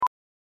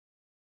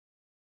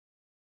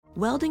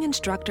Welding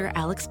instructor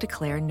Alex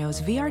DeClaire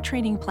knows VR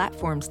training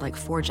platforms like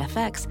Forge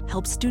FX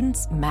help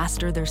students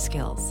master their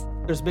skills.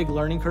 There's a big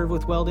learning curve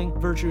with welding.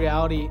 Virtual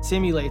reality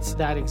simulates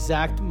that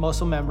exact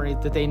muscle memory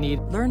that they need.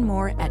 Learn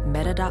more at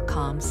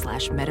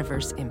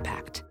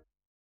meta.com/metaverseimpact.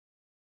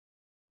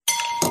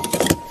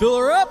 Fill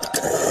her up!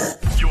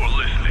 You're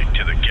listening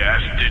to the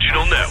Gas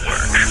Digital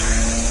Network.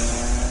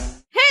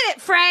 Hit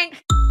it,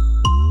 Frank!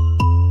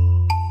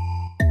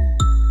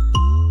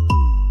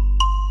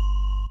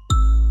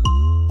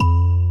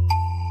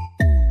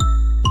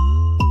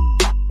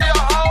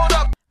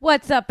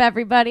 What's up,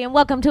 everybody, and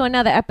welcome to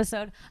another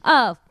episode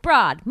of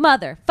Broad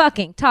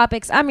Motherfucking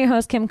Topics. I'm your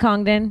host, Kim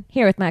Congdon,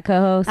 here with my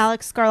co-host,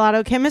 Alex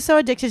Scarlato. Kim is so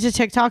addicted to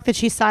TikTok that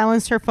she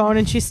silenced her phone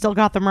and she's still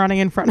got them running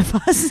in front of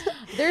us.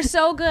 They're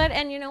so good,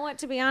 and you know what?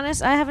 To be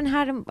honest, I haven't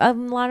had a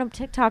lot of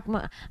TikTok.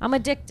 I'm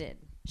addicted.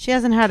 She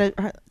hasn't had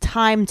a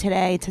time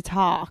today to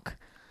talk.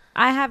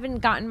 I haven't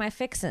gotten my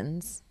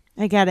fixins.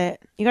 I get it.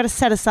 You got to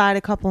set aside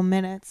a couple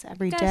minutes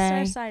every day.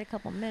 Set aside a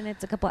couple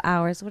minutes, a couple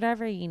hours,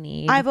 whatever you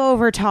need. I've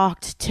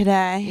over-talked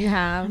today. You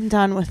have? I'm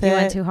done with it. You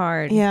went too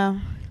hard. Yeah.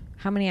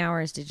 How many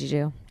hours did you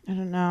do? I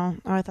don't know.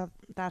 Oh, I thought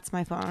that's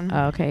my phone.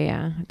 Oh, okay,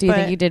 yeah. Do you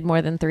think you did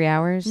more than 3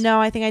 hours? No,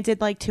 I think I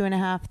did like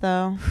 2.5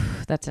 though.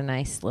 That's a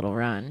nice little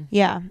run.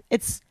 Yeah.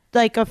 It's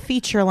like a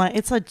feature length.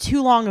 It's like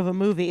too long of a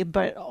movie,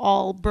 but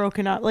all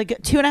broken up.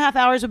 Like 2.5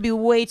 hours would be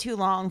way too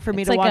long for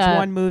me to watch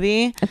one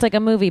movie. It's like a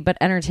movie, but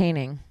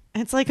entertaining.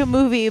 It's like a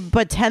movie,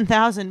 but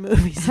 10,000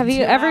 movies. Have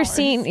you ever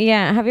seen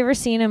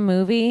a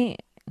movie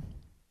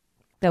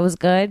that was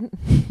good?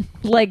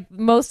 Like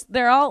a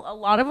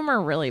lot of them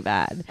are really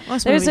bad.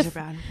 Most movies are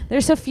bad.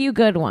 There's a few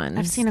good ones.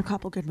 I've seen a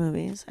couple good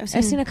movies. I've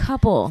seen a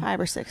couple.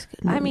 5 or 6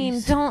 good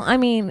movies. I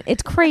mean,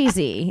 it's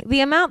crazy. The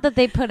amount that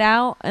they put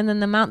out and then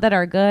the amount that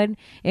are good,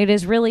 it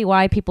is really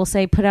why people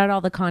say put out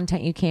all the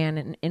content you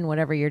can in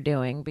whatever you're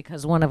doing,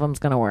 because one of them's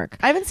going to work.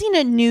 I haven't seen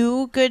a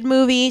new good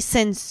movie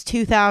since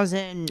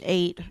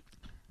 2008.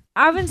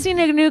 I haven't seen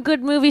a new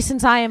good movie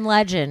since I Am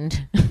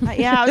Legend.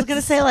 Yeah, I was going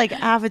to say like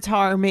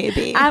Avatar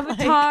maybe.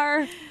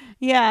 Avatar.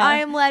 Yeah. I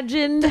Am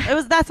Legend.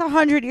 That's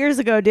 100 years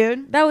ago,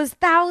 dude. That was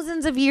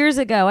thousands of years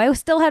ago. I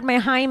still had my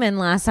hymen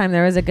last time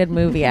there was a good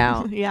movie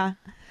out. Yeah.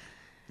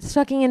 It's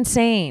fucking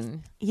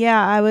insane.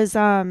 Yeah, I was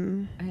I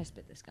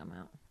spit this gum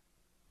out.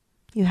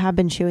 You have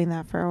been chewing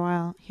that for a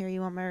while. Here, you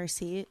want my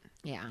receipt?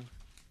 Yeah.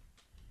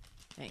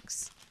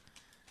 Thanks.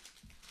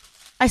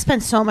 I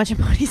spent so much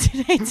money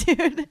today,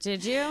 dude.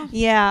 Did you?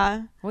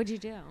 Yeah. What'd you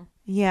do?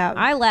 Yeah.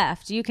 I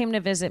left. You came to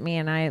visit me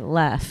and I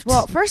left.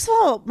 Well, first of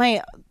all,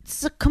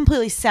 it's a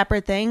completely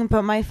separate thing,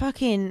 but my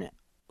fucking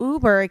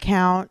Uber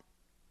account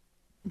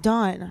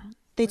done.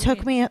 They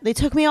took me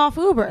off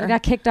Uber. You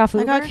got kicked off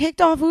Uber? I got kicked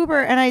off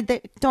Uber and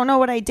I don't know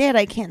what I did.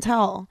 I can't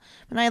tell.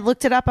 When I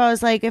looked it up, I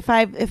was like, if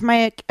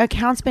my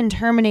account's been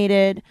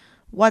terminated,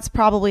 what's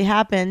probably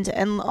happened?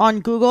 And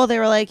on Google, they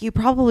were like, you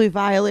probably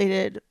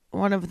violated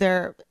one of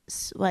their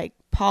like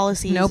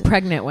policies. No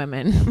pregnant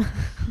women.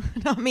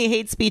 Not me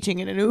hate speeching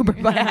in an Uber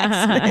by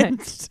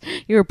accident.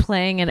 You were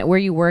were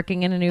you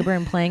working in an Uber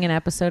and playing an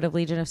episode of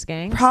Legion of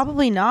Skanks?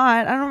 Probably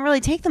not. I don't really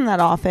take them that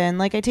often.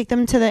 Like I take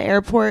them to the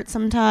airport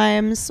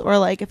sometimes, or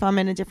like if I'm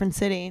in a different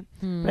city,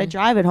 but I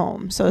drive it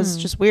home. So it's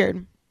just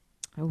weird.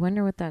 I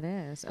wonder what that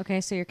is.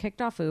 Okay. So you're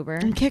kicked off Uber.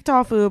 I'm kicked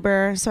off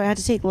Uber. So I had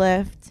to take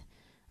Lyft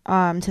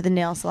to the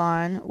nail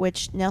salon,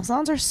 which nail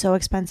salons are so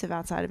expensive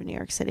outside of New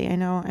York City. I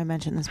know I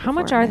mentioned this before. How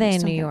much are they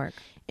in New York?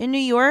 In New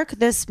York,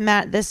 this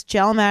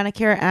gel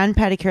manicure and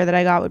pedicure that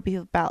I got would be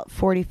about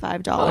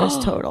 $45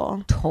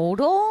 total.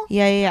 Total?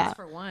 Yeah. That's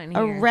for one.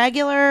 A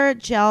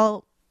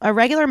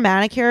regular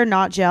manicure,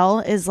 not gel,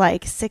 is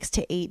like $6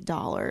 to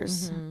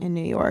 $8 in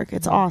New York.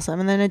 It's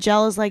awesome. And then a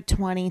gel is like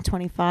 $20,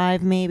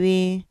 $25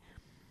 maybe.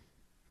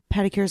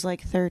 Pedicure's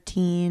like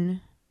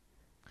 $13.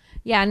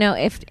 Yeah, no,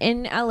 if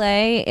in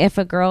LA, if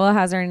a girl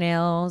has her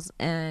nails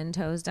and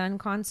toes done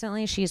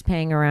constantly, she's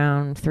paying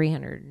around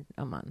 $300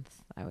 a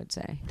month, I would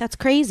say. That's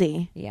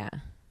crazy. Yeah.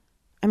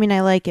 I mean, I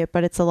like it,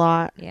 but it's a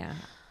lot. Yeah.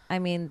 I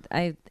mean,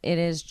 it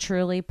is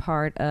truly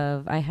part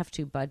of, I have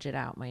to budget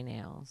out my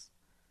nails.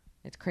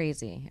 It's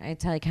crazy.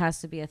 It's like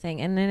has to be a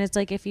thing. And then it's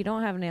like, if you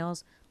don't have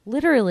nails,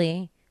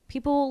 literally,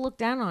 people will look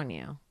down on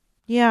you.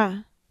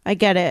 Yeah. I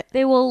get it.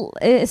 They will,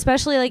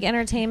 especially like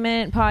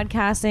entertainment,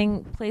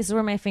 podcasting, places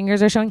where my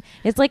fingers are showing.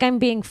 It's like I'm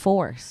being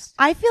forced.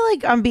 I feel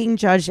like I'm being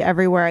judged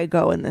everywhere I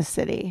go in this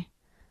city.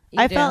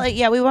 I felt like,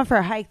 we went for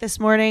a hike this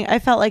morning. I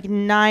felt like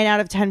 9 out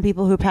of 10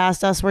 people who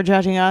passed us were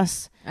judging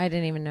us. I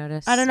didn't even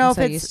notice. I don't know I'm if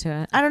so it's used to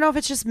it. I don't know if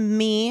it's just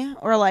me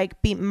or like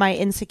my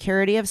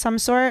insecurity of some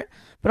sort.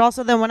 But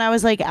also then when I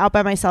was like out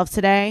by myself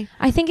today,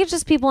 I think it's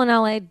just people in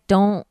LA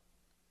don't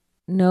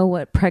know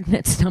what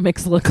pregnant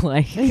stomachs look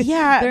like.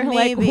 Yeah, they're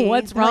maybe. Like,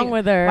 what's wrong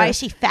with her? Why is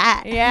she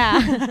fat?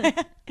 Yeah.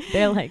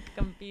 They're like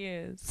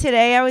confused.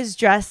 Today I was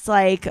dressed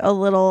like a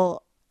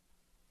little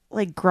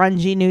like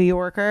grungy New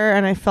Yorker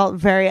and I felt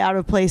very out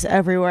of place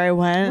everywhere I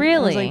went.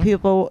 Really? It was like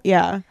people,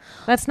 yeah.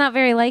 That's not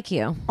very like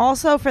you.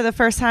 Also, for the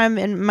first time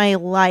in my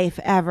life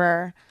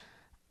ever,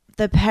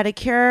 the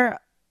pedicure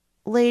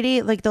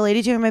lady, like the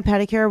lady doing my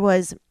pedicure,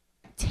 was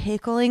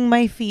tickling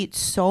my feet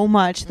so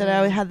much that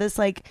I had this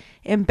like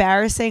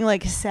embarrassing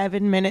like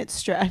 7-minute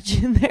stretch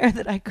in there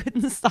that I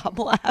couldn't stop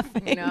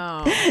laughing.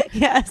 No.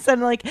 Yes,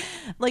 and like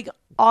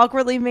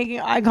awkwardly making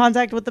eye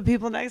contact with the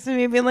people next to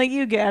me, being like,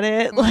 "You get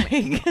it."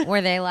 Like,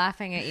 Were they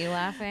laughing at you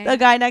laughing? the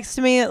guy next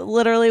to me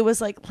literally was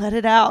like, "Let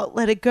it out,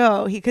 let it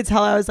go." He could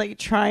tell I was like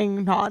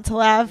trying not to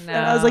laugh, and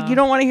I was like, No. "You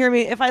don't want to hear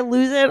me. If I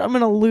lose it, I'm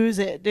gonna lose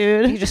it,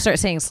 dude." You just start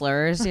saying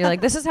slurs. You're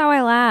like, this is how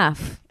I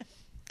laugh.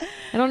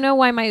 I don't know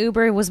why my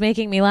Uber was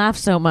making me laugh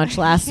so much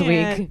last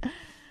week.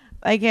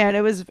 I can't.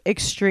 It was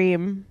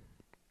extreme,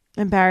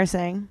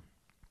 embarrassing.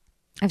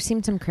 I've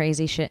seen some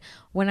crazy shit.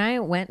 When I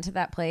went to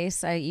that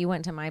place, you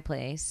went to my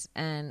place,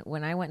 and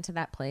when I went to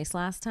that place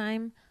last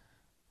time,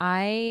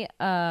 I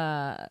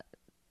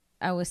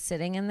was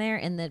sitting in there,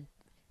 and the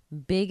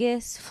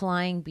biggest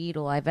flying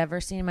beetle I've ever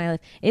seen in my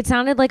life. It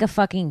sounded like a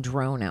fucking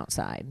drone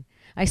outside.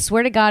 I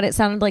swear to God, it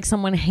sounded like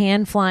someone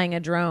hand flying a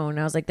drone.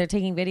 I was like, they're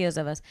taking videos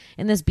of us,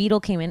 and this beetle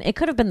came in. It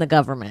could have been the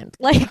government.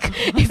 Like,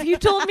 if you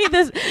told me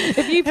this,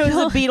 if you It was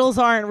a Beatles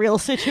aren't real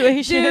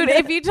situation, dude,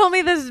 if you told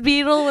me this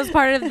beetle was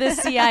part of the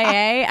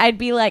CIA, I'd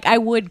be like, I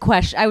would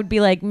be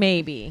like,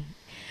 maybe.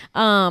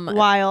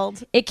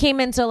 Wild. It came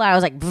in so loud. I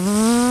was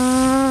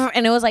like,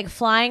 and it was like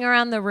flying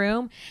around the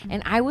room,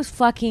 and I was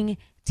fucking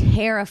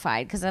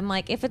terrified because I'm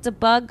like, if it's a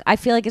bug, I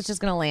feel like it's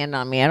just gonna land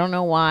on me. I don't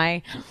know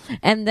why.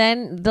 And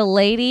then the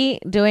lady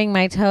doing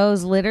my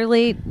toes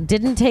literally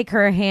didn't take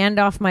her hand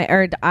off my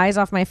eyes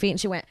off my feet, and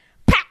she went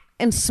pat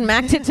and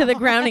smacked it to the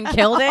ground and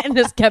killed it and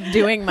just kept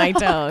doing my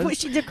toes.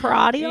 She did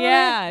karate on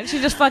Yeah,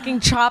 she just fucking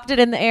chopped it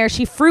in the air.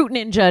 She fruit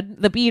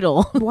ninja'd the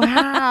beetle. it?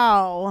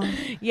 Wow.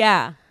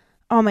 Yeah.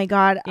 Oh my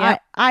God.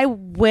 Yep. I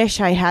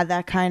wish I had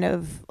that kind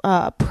of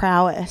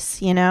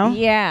prowess, you know?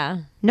 Yeah.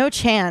 No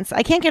chance.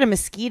 I can't get a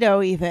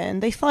mosquito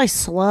even. They fly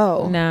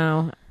slow.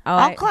 No. Oh,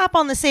 I'll clap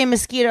on the same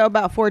mosquito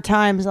about 4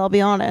 times, I'll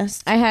be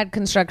honest. I had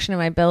construction in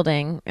my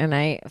building, and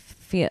I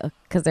feel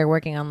because they're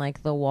working on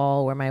like the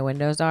wall where my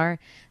windows are.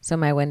 So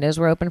my windows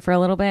were open for a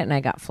little bit, and I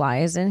got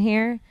flies in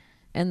here.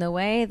 And the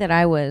way that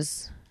I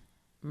was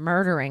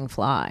murdering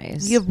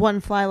flies. You have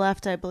 1 fly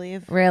left, I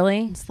believe.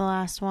 Really? It's the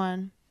last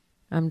one.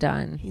 I'm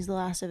done. He's the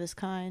last of his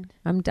kind.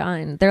 I'm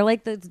done. They're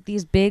like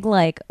these big,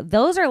 like,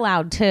 those are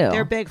loud too.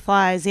 They're big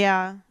flies,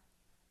 yeah.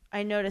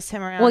 I noticed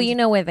him around. Well, you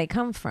know where they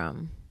come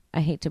from.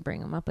 I hate to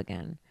bring them up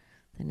again.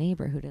 The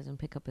neighbor who doesn't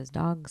pick up his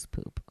dog's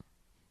poop.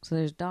 So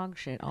there's dog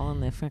shit all in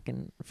the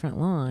fucking front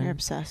lawn. You're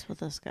obsessed with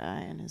this guy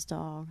and his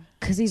dog.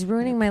 Because he's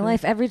ruining my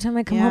life. Every time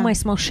I come Yeah. home, I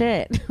smell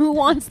shit. Who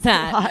wants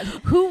that? God.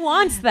 Who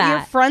wants Your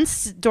that?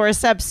 front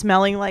doorstep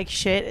smelling like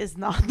shit is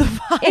not the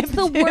vibe. It's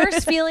the dude.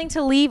 worst feeling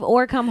to leave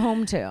or come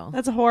home to.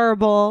 That's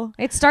horrible.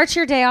 It starts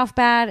your day off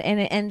bad and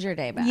it ends your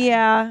day bad.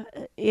 Yeah.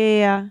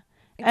 Yeah.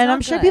 It's And not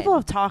I'm sure good. people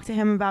have talked to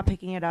him about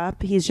picking it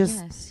up. He's just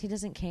Yes, he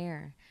doesn't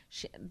care.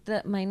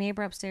 My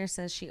neighbor upstairs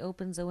says she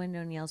opens the window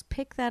and yells,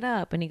 "Pick that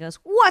up," and he goes,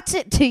 "What's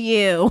it to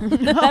you?"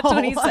 That's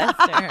what he says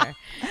to her.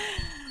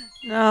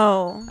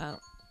 no. Oh.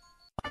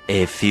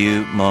 A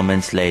few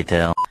moments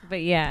later.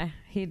 But yeah,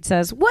 he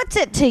says, "What's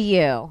it to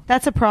you?"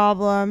 That's a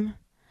problem.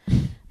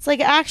 It's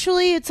like,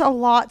 actually, it's a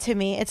lot to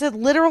me. It's a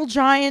literal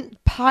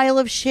giant pile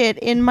of shit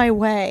in my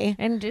way.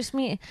 And just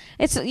me,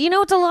 it's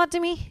it's a lot to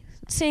me.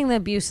 Seeing the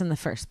abuse in the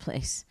first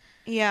place.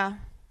 Yeah.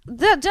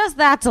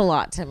 That's a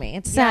lot to me.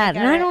 It's Yeah, I sad,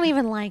 get and I it. don't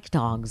even like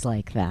dogs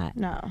like that.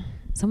 No.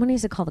 Someone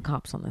needs to call the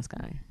cops on this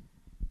guy.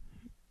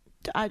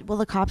 Will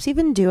the cops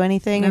even do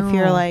anything if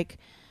you're No. like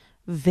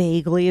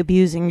vaguely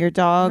abusing your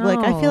dog? Like,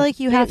 I feel like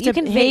you have to. You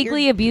can hit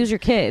vaguely abuse your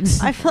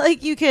kids. I feel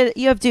like you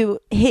have to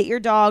hit your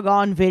dog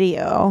on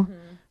video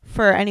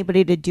for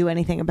anybody to do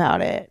anything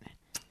about it.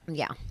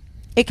 Yeah.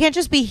 It can't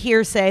just be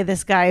hearsay.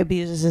 This guy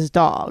abuses his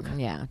dog.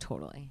 Yeah,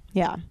 totally.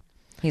 Yeah.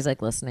 He's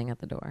like listening at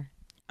the door.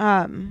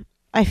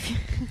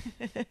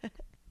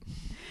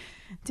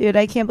 Dude,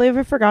 I can't believe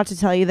I forgot to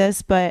tell you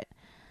this, but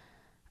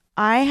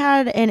I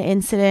had an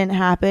incident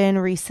happen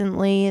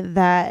recently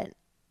that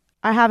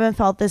I haven't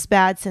felt this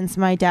bad since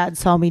my dad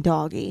saw me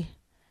doggy.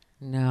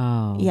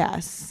 No.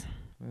 Yes.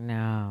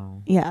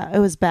 No. Yeah, it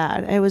was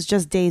bad. It was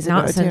just days ago.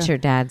 Not since too. your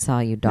dad saw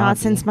you doggy. Not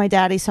since my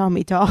daddy saw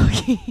me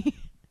doggy.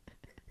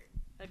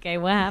 Okay,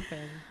 what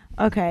happened?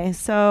 Okay,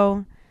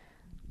 so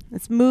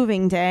it's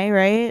moving day,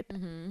 right?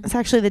 Mm-hmm. It's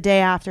actually the day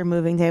after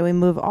moving day. We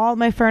move all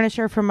my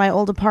furniture from my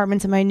old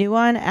apartment to my new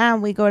one,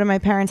 and we go to my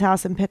parents'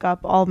 house and pick up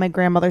all of my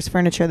grandmother's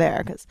furniture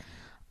there because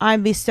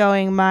I'm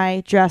bestowing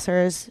my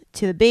dressers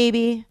to the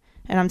baby,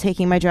 and I'm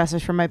taking my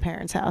dressers from my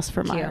parents' house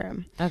for my Cute.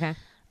 room. Okay.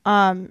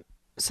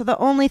 So the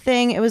only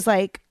thing, it was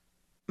like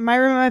my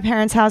room at my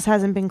parents' house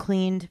hasn't been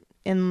cleaned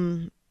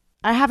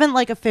I haven't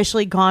like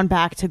officially gone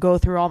back to go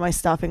through all my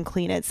stuff and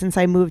clean it since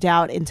I moved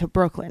out into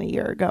Brooklyn a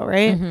year ago,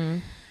 right? Mm-hmm.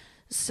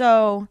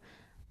 So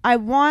I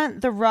want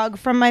the rug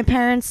from my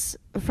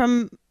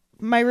room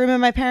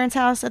in my parents'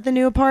 house at the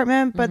new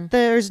apartment, but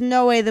there's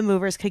no way the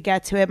movers could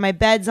get to it. My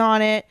bed's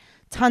on it.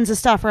 Tons of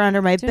stuff are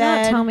under my Do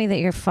bed. not tell me that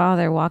your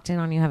father walked in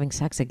on you having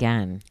sex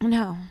again.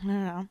 No.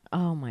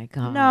 Oh my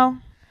God. No.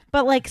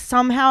 but like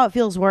somehow it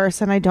feels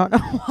worse and I don't know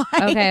why.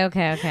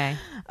 Okay.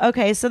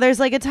 Okay, so there's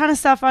like a ton of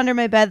stuff under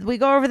my bed. We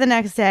go over the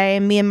next day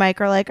and me and Mike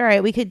are like, all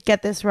right, we could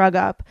get this rug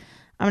up.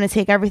 I'm going to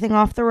take everything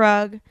off the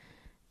rug.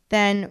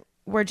 Then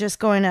we're just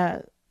going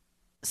to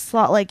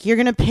like you're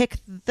going to pick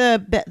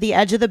the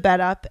edge of the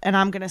bed up and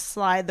I'm going to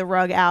slide the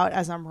rug out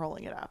as I'm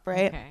rolling it up,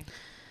 right? Okay.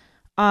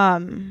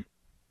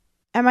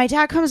 And my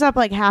dad comes up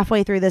like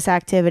halfway through this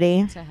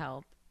activity To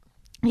help.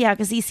 Yeah,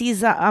 because he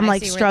sees I'm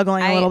like see where-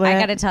 struggling a little bit. I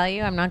got to tell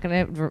you, I'm not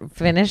going to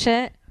finish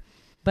it,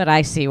 but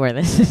I see where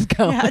this is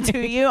going. Yeah, do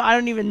you? I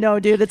don't even know,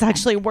 dude. It's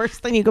actually worse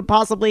than you could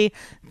possibly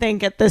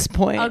think at this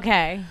point.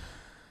 Okay.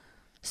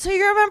 So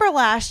you remember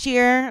last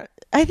year?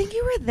 I think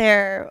you were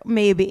there,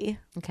 maybe.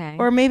 Okay.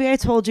 Or maybe I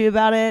told you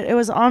about it. It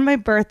was on my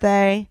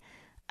birthday.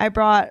 I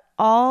brought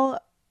all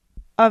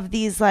of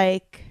these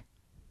like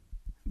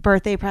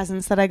birthday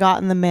presents that I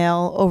got in the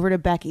mail over to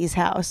Becky's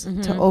house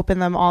to open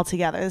them all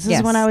together. This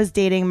is when I was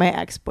dating my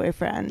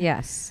ex-boyfriend.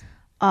 Yes.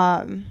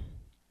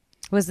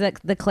 Was it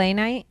the clay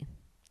night?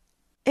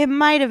 It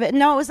might have.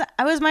 No, it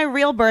was my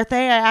real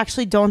birthday. I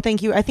actually don't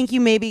think I think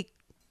you maybe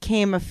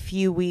came a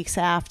few weeks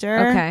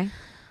after. Okay.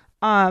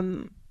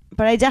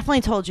 But I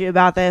definitely told you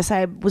about this.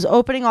 I was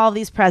opening all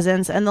these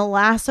presents and the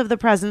last of the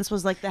presents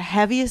was like the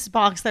heaviest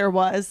box there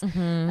was.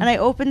 And I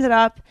opened it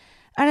up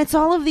and it's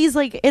all of these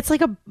like, it's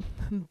like a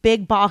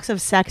big box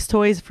of sex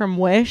toys from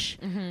Wish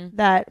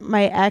that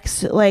my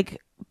ex like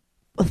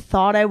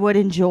thought I would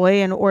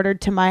enjoy and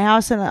ordered to my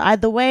house.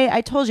 And the way I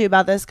told you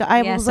about this,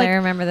 I was like, I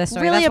remember this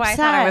story. really That's why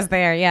upset. I thought I was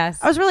there. Yes.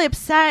 I was really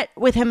upset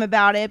with him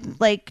about it,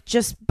 like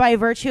just by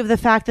virtue of the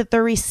fact that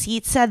the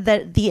receipt said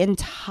that the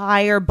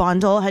entire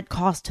bundle had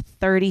cost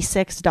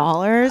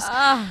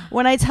 $36.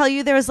 When I tell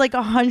you there was like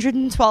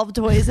 112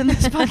 toys in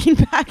this fucking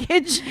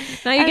package.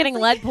 Now you're getting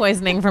lead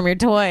poisoning from your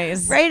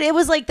toys. Right? It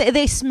was like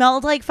they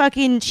smelled like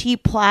fucking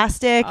cheap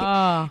plastic.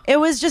 It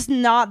was just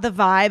not the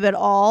vibe at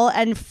all.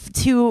 And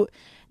to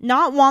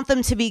not want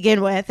them to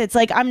begin with, it's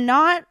like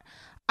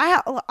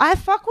I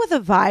fuck with a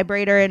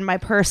vibrator in my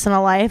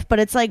personal life, but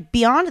it's like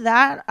beyond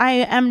that, I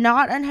am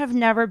not and have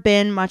never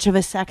been much of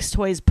a sex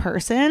toys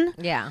person.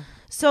 Yeah.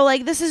 So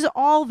like this is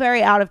all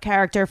very out of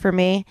character for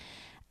me.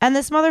 And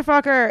this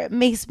motherfucker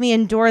makes me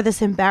endure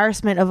this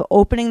embarrassment of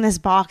opening this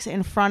box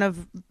in front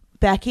of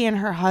Becky and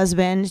her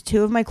husband,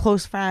 two of my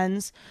close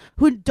friends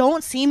who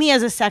don't see me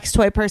as a sex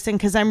toy person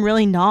because I'm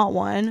really not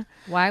one.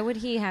 Why would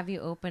he have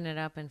you open it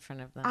up in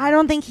front of them? I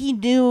don't think he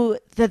knew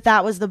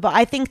that was the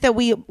I think that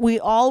we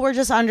all were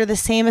just under the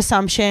same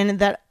assumption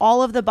that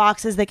all of the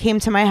boxes that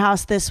came to my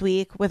house this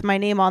week with my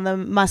name on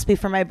them must be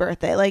for my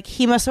birthday. Like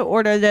he must have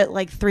ordered it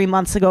like 3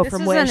 months ago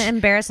from Wish. This is an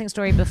embarrassing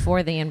story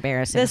before the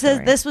embarrassing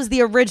story. This was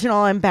the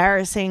original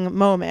embarrassing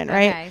moment,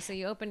 right? Okay, so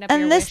you opened up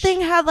and your this Wish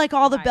thing had like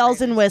all the bells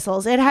and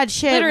whistles. It had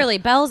shit. Literally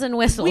bells and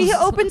whistles. We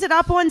opened it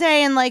up one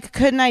day and like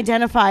couldn't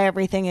identify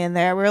everything in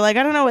there. We were like,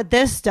 I don't know what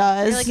this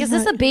does. You're like, is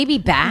this a baby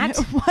bat?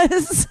 I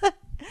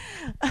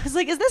was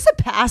like, is this a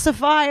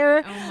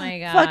pacifier? Oh my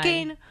God.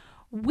 Fucking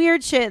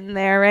weird shit in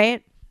there,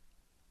 right?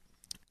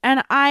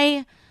 And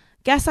I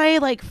guess I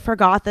like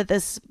forgot that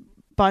this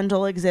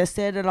bundle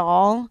existed at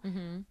all.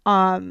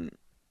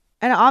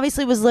 And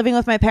obviously was living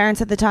with my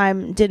parents at the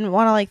time, didn't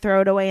want to like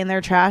throw it away in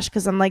their trash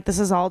because I'm like, this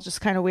is all just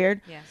kind of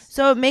weird. Yes.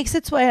 So it makes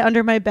its way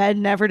under my bed,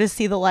 never to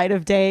see the light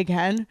of day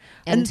again.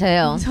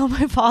 Until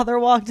my father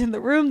walked in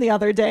the room the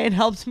other day and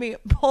helped me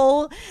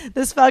pull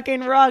this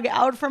fucking rug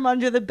out from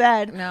under the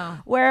bed. No.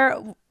 Where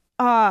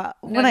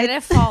when did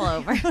it fall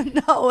over?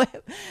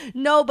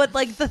 No, but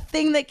like the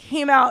thing that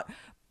came out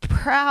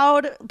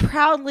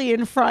proudly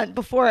in front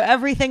before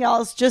everything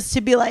else, just to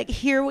be like,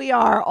 here we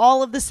are,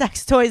 all of the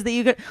sex toys that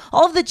you could,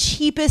 all of the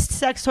cheapest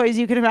sex toys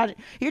you could imagine.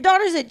 Your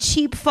daughter's a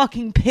cheap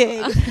fucking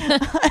pig.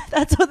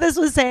 That's what this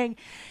was saying.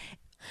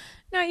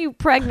 Now you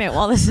pregnant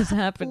while this is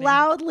happening.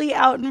 Loudly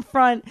out in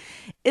front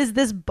is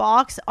this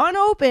box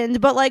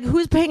unopened, but like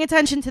who's paying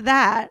attention to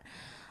that?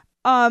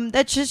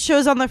 That just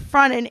shows on the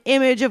front an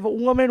image of a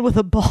woman with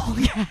a ball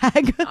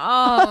gag.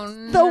 Oh,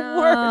 the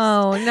worst.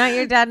 No, not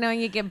your dad knowing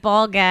you get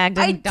ball gagged.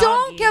 I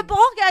don't get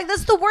ball gagged.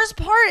 That's the worst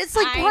part. It's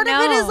like part of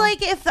it is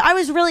like if I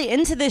was really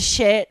into this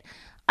shit,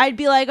 I'd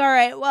be like, all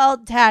right, well,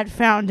 Dad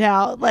found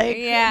out, like,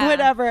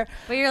 whatever.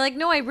 But you're like,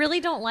 no, I really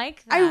don't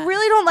like that. I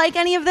really don't like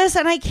any of this,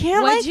 and I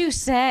can't. What'd you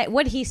say?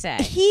 What'd he say?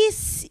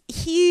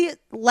 He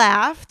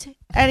laughed,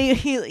 and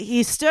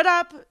he stood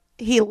up.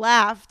 He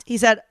laughed. He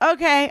said,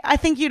 okay, I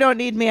think you don't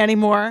need me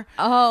anymore.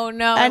 Oh,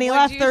 no. And he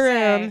left the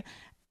room.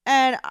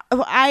 And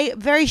I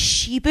very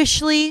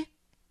sheepishly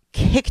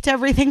kicked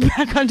everything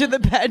back under the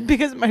bed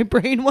because my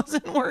brain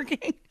wasn't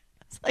working.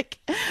 It's like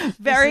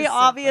very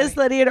obvious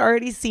that he had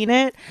already seen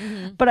it.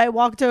 But I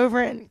walked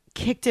over and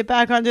kicked it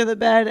back under the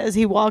bed as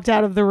he walked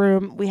out of the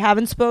room. We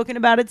haven't spoken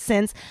about it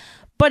since.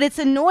 But it's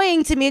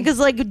annoying to me because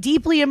like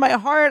deeply in my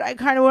heart, I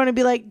kind of want to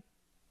be like,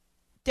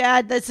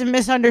 Dad, that's a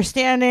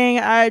misunderstanding.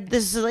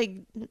 This is like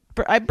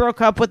I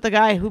broke up with the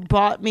guy who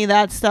bought me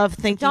that stuff,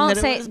 thinking don't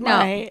that say it was no.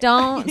 my.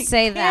 Don't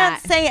say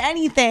that. Can't say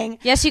anything.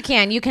 Yes, you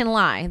can. You can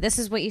lie. This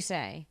is what you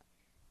say.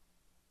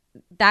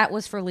 that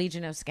was for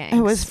Legion of Skanks.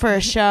 It was for a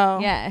show.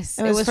 Yes,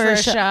 It was for a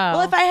show.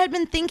 Well, if I had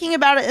been thinking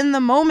about it in the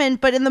moment,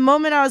 but in the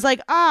moment I was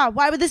like,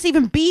 why would this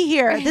even be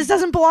here? This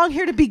doesn't belong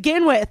here to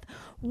begin with.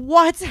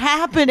 What's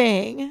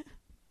happening?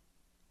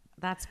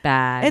 That's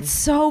bad. It's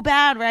so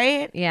bad,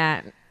 right?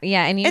 Yeah,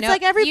 and It's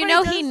like everybody you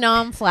know does- he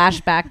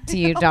flashback to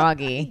you,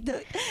 doggy.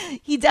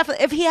 He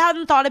definitely, if he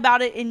hadn't thought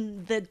about it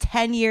in the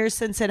 10 years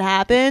since it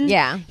happened,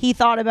 Yeah. he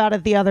thought about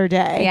it the other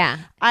day. Yeah.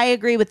 I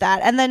agree with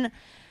that. And then,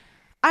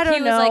 I don't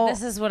He was know. like,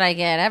 this is what I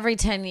get every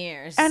 10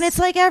 years. And it's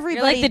like everybody.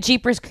 You're like the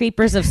Jeepers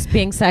Creepers of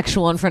being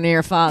sexual in front of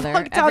your father.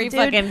 Fucked up,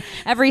 dude.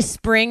 Every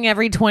spring,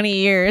 every 20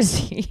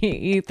 years,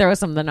 you throw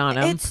something on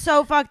him. It's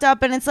so fucked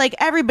up, and it's like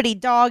everybody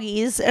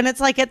doggies, and it's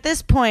like at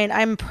this point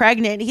I'm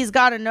pregnant. He's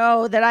got to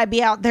know that I'd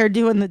be out there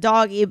doing the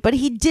doggy, but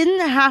he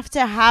didn't have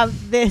to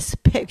have this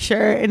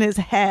picture in his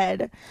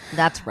head.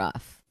 That's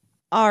rough.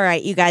 All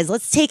right, you guys,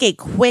 let's take a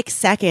quick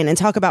second and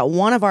talk about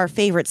one of our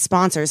favorite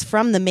sponsors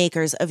from the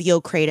makers of Yo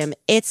Kratom.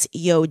 It's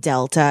Yo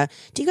Delta.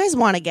 Do you guys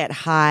want to get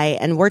high?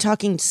 And we're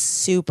talking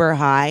super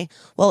high.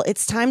 Well,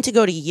 it's time to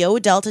go to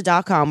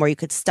yodelta.com where you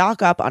could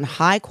stock up on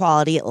high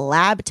quality,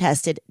 lab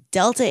tested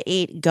Delta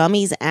 8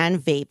 gummies and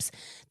vapes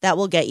that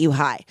will get you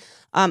high.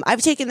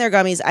 I've taken their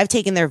gummies, I've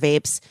taken their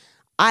vapes.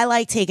 I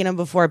like taking them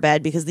before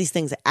bed because these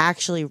things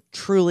actually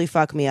truly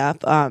fuck me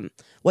up.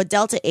 What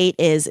Delta 8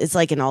 is, it's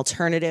like an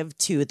alternative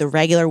to the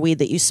regular weed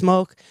that you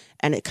smoke,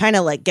 and it kind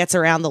of like gets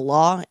around the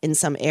law in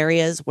some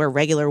areas where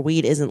regular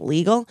weed isn't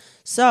legal.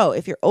 So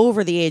if you're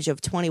over the age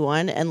of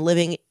 21 and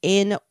living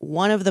in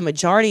one of the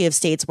majority of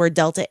states where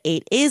Delta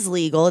 8 is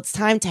legal, it's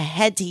time to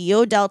head to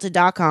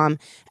yodelta.com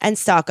and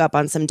stock up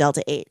on some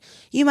Delta 8.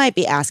 You might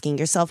be asking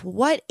yourself,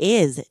 what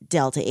is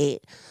Delta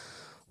 8?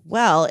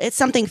 Well, it's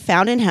something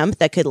found in hemp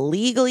that could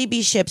legally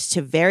be shipped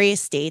to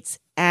various states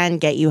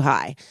and get you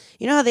high.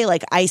 You know how they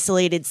like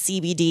isolated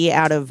CBD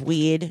out of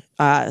weed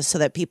so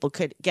that people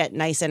could get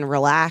nice and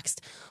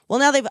relaxed? Well,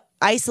 now they've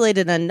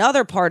isolated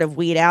another part of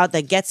weed out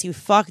that gets you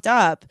fucked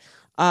up,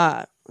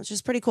 which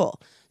is pretty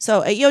cool.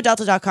 So at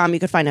yodelta.com, you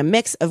could find a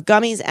mix of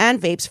gummies and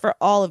vapes for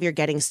all of your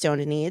getting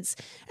stoned needs.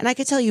 And I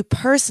could tell you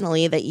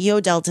personally that Yo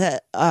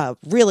Delta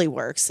really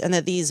works and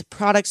that these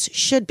products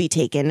should be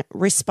taken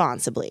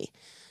responsibly.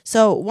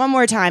 So one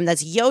more time,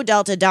 that's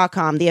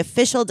yodelta.com, the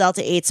official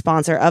Delta 8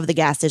 sponsor of the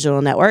Gas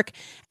Digital Network.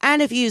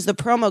 And if you use the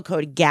promo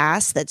code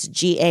GAS, that's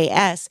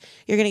GAS,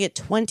 you're going to get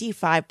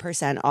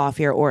 25%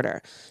 off your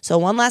order. So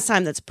one last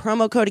time, that's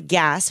promo code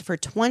GAS for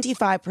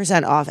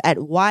 25% off at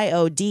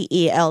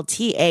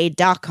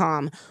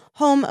yodelta.com,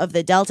 home of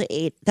the Delta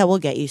 8 that will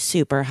get you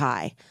super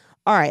high.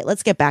 All right,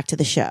 let's get back to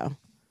the show.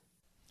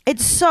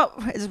 It's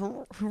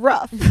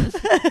rough.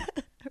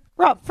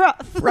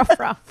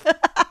 rough.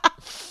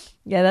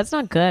 Yeah, that's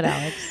not good,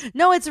 Alex.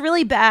 No, it's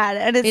really bad.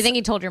 And it's, Do you think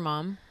he told your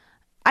mom?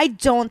 I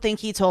don't think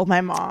he told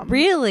my mom.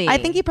 Really? I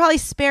think he probably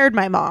spared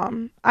my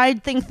mom. I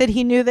think that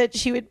he knew that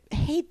she would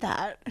hate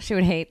that. She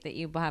would hate that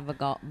you have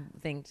a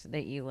thing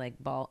that you like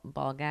ball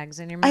gags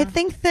in your mouth. I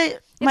think that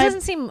it my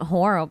doesn't seem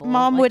horrible.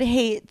 mom like, would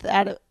hate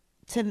that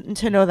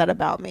to know that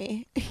about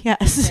me.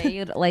 Yes. that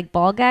you'd like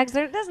ball gags.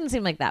 There doesn't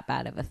seem like that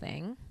bad of a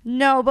thing.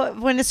 No, but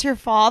when it's your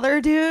father,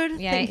 dude.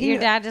 Yeah, thinking- your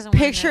dad doesn't want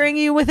picturing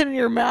you with it in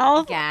your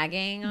mouth.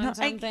 gagging on No, I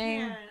something.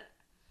 can't.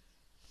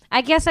 I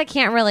guess I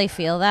can't really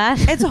feel that.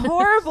 It's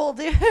horrible,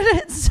 dude.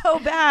 It's so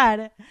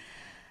bad.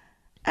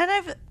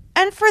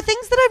 And for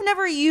things that I've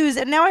never used,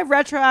 and now I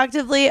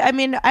retroactively, I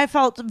mean, I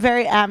felt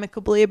very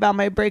amicably about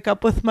my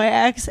breakup with my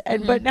ex,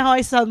 and but now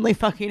I suddenly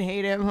fucking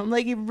hate him. I'm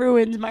like, he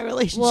ruined my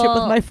relationship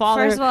with my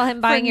father. First of all, him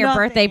for buying your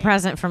nothing. birthday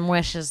present from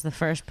Wish is the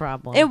first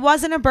problem. It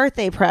wasn't a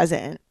birthday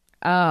present.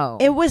 Oh.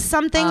 It was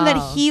something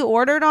that he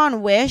ordered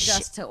on Wish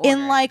Just to order.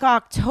 in like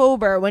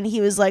October when he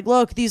was like,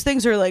 look, these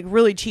things are like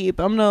really cheap.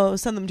 I'm going to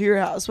send them to your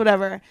house,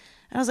 whatever. And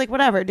I was like,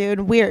 whatever, dude,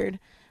 weird.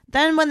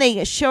 Then when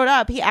they showed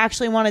up, he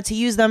actually wanted to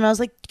use them. I was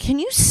like, can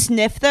you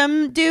sniff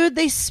them, dude?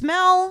 They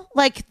smell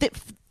like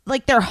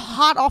they're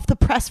hot off the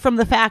press from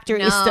the factory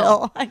No.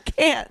 still. I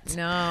can't.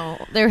 No.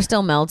 They're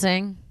still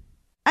melting.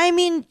 I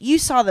mean, you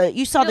saw the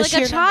You're sheer like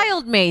a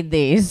child made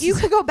these. You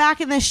could go back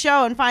in this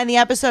show and find the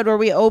episode where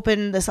we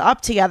opened this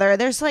up together.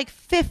 There's like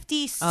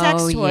 50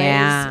 sex toys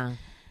yeah.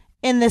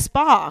 in this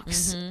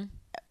box,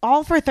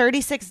 all for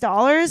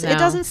 $36. No. It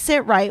doesn't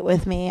sit right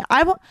with me.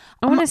 I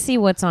want to see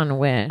what's on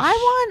Wish.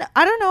 I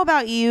don't know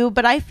about you,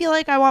 but I feel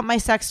like I want my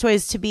sex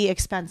toys to be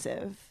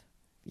expensive.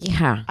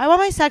 Yeah. I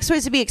want my sex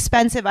toys to be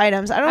expensive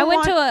items. I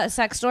went to a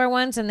sex store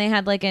once and they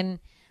had like a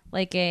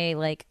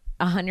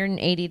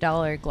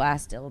 $180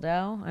 glass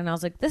dildo, and I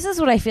was like, this is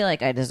what I feel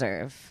like I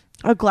deserve.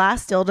 a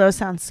glass dildo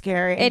sounds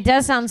scary. It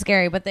does sound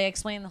scary, but they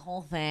explain the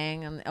whole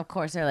thing, and of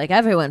course they're like,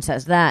 everyone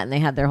says that, and they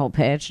had their whole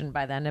pitch, and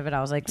by the end of it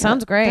I was like,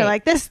 sounds great. They're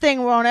like, this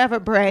thing won't ever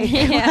break.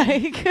 Yeah.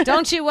 Like,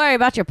 don't you worry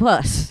about your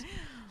puss.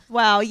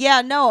 wow.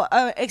 Yeah. No.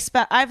 I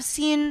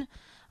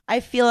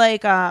feel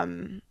like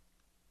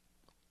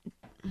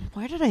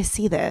where did I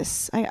see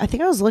this? I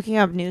think I was looking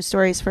up news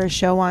stories for a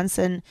show once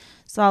and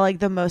saw like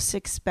the most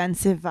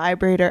expensive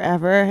vibrator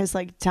ever is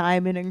like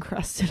diamond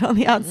encrusted on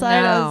the outside.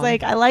 I No. was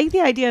like, I like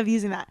the idea of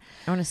using that.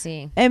 I want to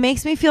see. It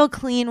makes me feel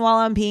clean while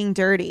I'm being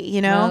dirty,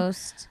 you know?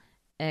 Most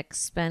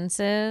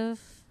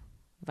expensive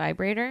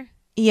vibrator.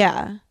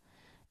 Yeah.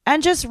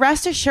 And just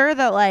rest assured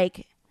that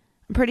like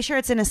I'm pretty sure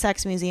it's in a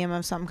sex museum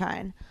of some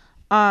kind.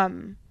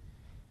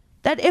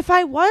 That if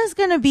I was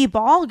gonna be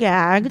ball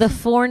gagged, The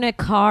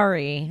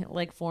Fornicari,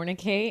 like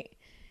fornicate.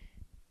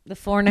 The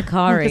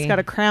Fornicari. it's got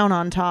a crown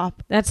on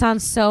top. That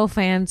sounds so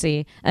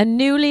fancy. A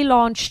newly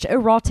launched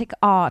erotic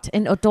art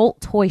and adult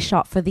toy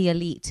shop for the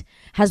elite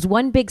has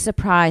one big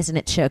surprise in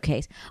its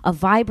showcase: a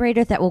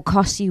vibrator that will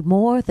cost you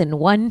more than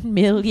 $1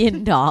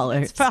 million.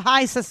 It's for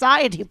high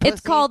society. Pussy.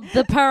 It's called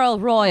the Pearl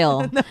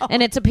Royal,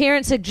 and its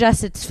appearance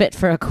suggests it's fit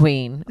for a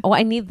queen. Oh,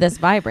 I need this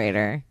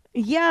vibrator.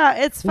 Yeah,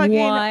 it's fucking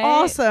What?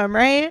 awesome,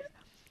 right?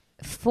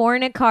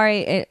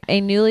 Fornicari,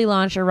 a newly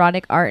launched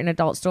erotic art and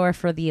adult store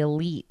for the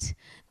elite.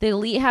 The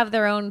elite have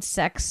their own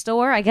sex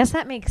store. I guess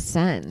that makes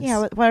sense.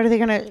 Yeah, what are they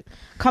gonna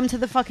come to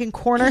the fucking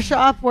corner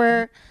shop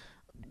where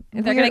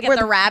They're going to get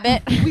the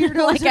rabbit weirdos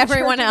like are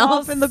everyone jerking off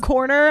else. in the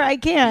corner? I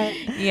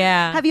can't.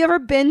 Yeah. Have you ever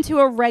been to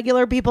a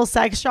regular people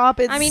sex shop?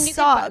 It I mean,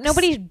 sucks.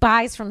 nobody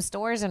buys from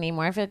stores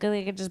anymore. I feel like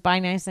they could just buy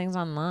nice things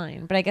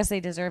online. But I guess they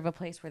deserve a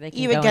place where they can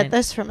You would go get in.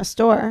 this from a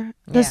store.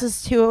 This Yeah.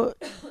 is too.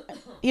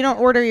 You don't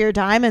order your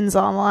diamonds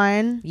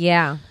online.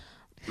 Yeah.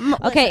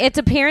 Okay, its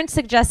appearance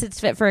suggests it's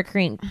fit for a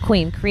queen.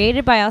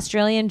 Created by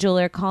Australian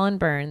jeweler Colin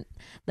Byrne,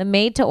 the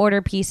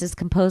made-to-order piece is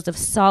composed of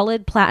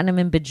solid platinum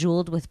and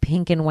bejeweled with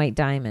pink and white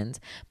diamonds,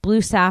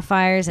 blue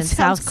sapphires, and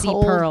Sounds South Sea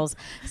cold. pearls.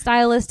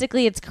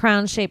 Stylistically, its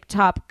crown-shaped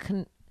top...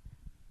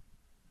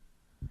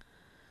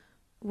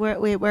 Where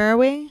are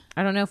we?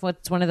 I don't know if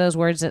it's one of those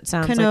words that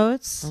sounds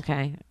Connotes. like...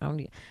 Okay.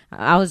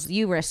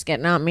 You risk it,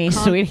 not me,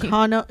 sweetie.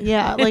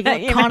 Yeah, like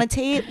You know?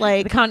 connotate,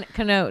 like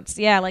Connotes.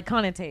 Yeah, like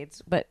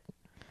connotates, but...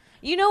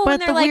 You know when But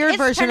they're the like, weird it's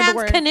version of the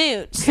pronounced word.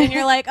 Canutes. And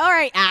you're like, all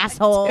right,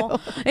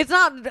 asshole. It's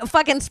not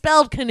fucking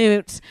spelled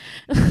Canutes.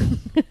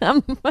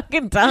 I'm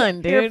fucking done,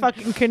 dude. you're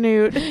fucking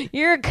Canute.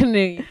 You're a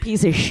Canute, you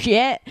piece of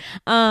shit.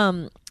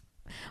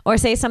 Or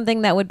say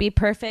something that would be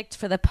perfect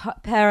for the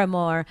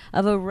paramour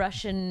of a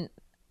Russian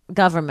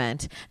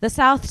government. The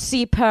South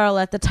Sea Pearl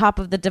at the top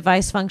of the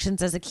device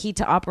functions as a key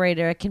to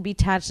operator. It can be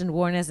attached and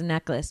worn as a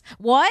necklace.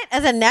 What?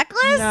 As a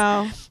necklace?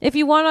 No. If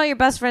you want all your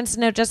best friends to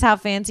know just how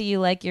fancy you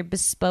like your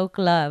bespoke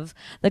love,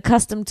 the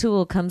custom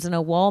tool comes in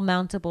a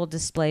wall-mountable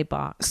display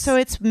box. So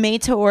it's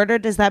made to order.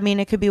 Does that mean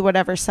it could be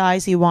whatever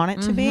size you want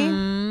it to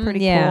be? Pretty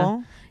yeah.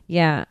 cool.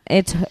 Yeah,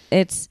 it's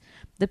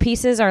the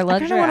pieces are I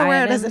luxury kind of want to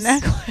wear it as a items.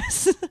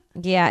 necklace.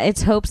 Yeah,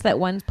 it's hopes that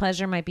one's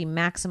pleasure might be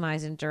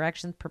maximized in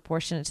directions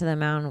proportionate to the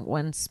amount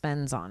one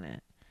spends on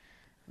it.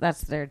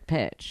 That's their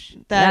pitch.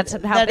 That's how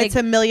that big it's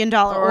 $1 million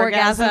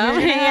orgasm.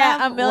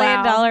 yeah, $1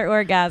 million Wow.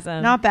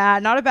 orgasm. Not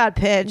bad. Not a bad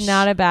pitch.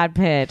 Not a bad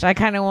pitch. I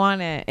kind of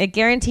want it. It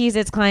guarantees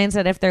its clients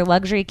that if their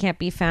luxury can't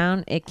be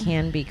found, it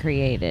can be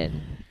created.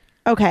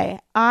 Okay,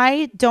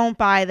 I don't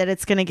buy that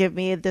it's going to give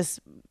me this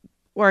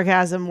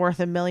orgasm worth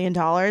 $1 million,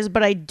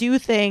 but I do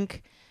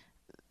think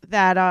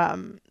that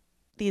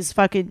these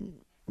fucking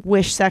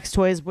Wish sex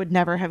toys would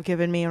never have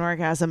given me an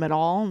orgasm at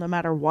all, no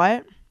matter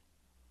what.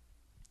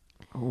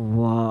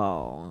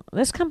 Whoa.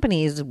 This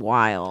company is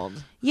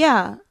wild.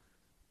 Yeah.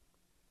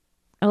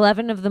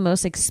 11 of the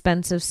most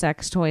expensive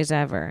sex toys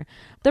ever.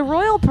 The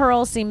Royal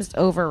Pearl seems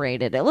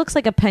overrated. It looks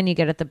like a pen you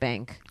get at the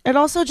bank. It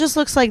also just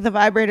looks like the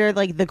vibrator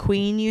like the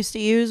Queen used to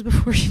use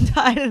before she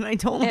died, and I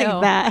don't Ew.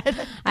 like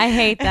that. I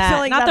hate I that. don't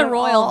like Not that the at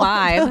royal all.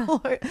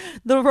 vibe.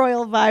 The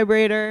royal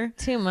vibrator.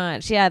 Too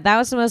much. Yeah, that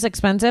was the most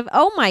expensive.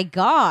 Oh my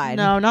God.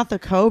 No, not the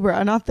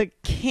Cobra. Not the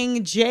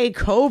King J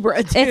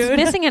Cobra, dude. It's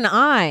missing an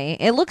eye.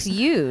 It looks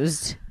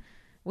used.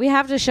 We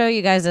have to show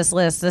you guys this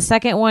list. The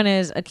second one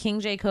is a King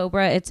J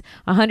Cobra. It's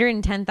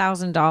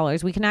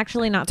 $110,000. We can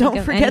actually not think Don't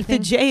of forget anything.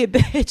 the J,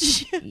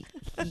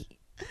 bitch.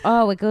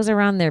 Oh, it goes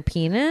around their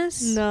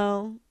penis?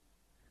 No,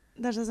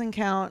 that doesn't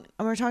count.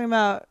 We're talking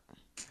about.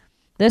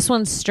 This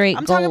one's straight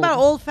I'm gold. talking about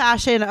old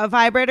fashioned, a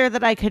vibrator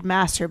that I could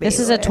masturbate. This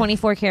is a with.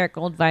 24 karat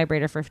gold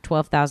vibrator for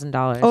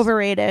 $12,000.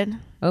 Overrated.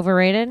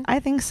 Overrated? I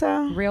think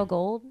so. Real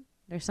gold?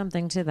 There's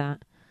something to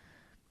that.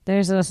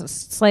 There's a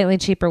slightly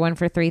cheaper one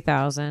for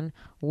 $3,000.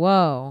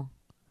 Whoa.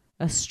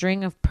 A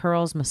string of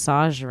pearls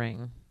massage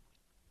ring.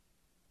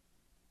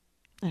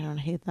 I don't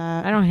hate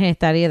that. I don't hate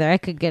that either. I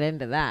could get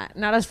into that.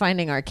 Not us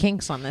finding our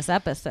kinks on this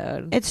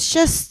episode. It's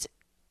just,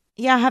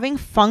 yeah, having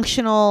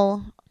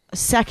functional,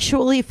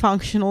 sexually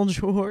functional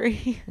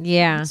jewelry.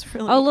 Yeah. It's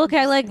really Oh, look,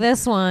 I like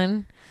this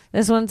one.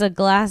 This one's a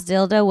glass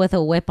dildo with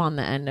a whip on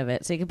the end of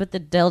it. So you can put the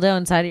dildo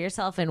inside of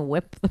yourself and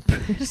whip the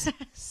person.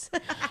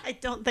 I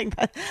don't think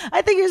that.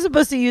 I think you're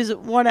supposed to use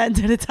one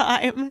end at a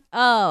time.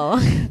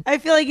 Oh. I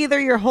feel like either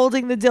you're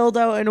holding the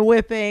dildo and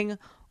whipping,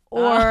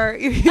 or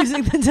you're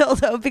using the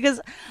dildo, because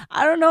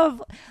I don't know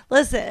if,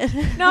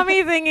 listen, Not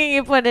me thinking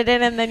you put it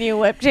in and then you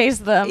whip chase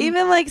them.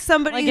 even like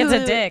somebody Like who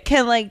it's a dick.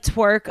 can like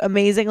twerk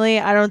amazingly,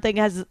 I don't think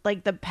has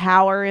like the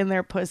power in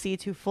their pussy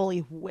to fully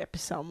whip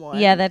someone.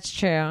 Yeah, that's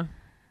true.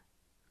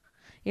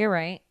 You're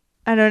right.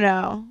 I don't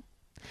know.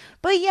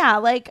 But yeah,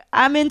 like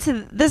I'm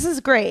into, this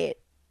is great.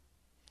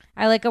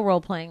 I like a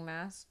role-playing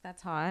mask.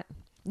 That's hot.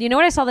 You know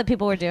what I saw that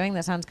people were doing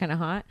that sounds kind of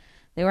hot?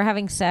 They were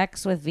having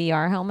sex with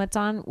VR helmets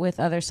on with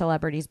other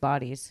celebrities'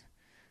 bodies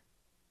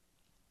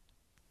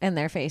and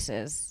their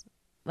faces.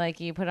 Like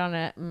you put on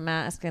a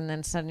mask and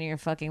then suddenly you're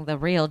fucking the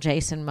real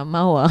Jason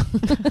Momoa.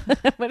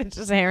 But it's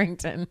just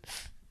Harrington.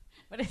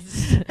 But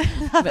it's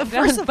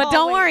but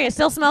don't worry, it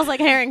still smells like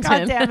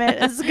Harrington. God damn it.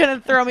 This is going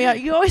to throw me out.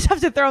 You always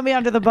have to throw me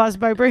under the bus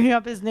by bringing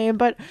up his name.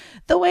 But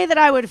the way that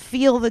I would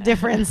feel the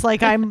difference,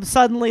 like I'm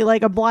suddenly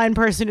like a blind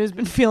person who's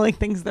been feeling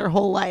things their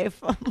whole life.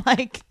 I'm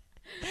like,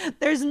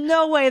 there's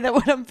no way that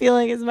what I'm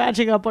feeling is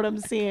matching up what I'm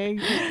seeing.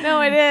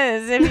 No, it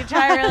is. If you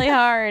try really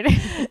hard.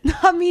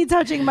 Not me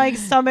touching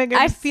Mike's stomach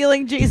and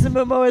feeling Jason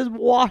Momoa's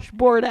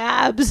washboard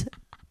abs.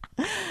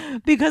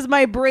 Because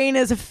my brain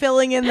is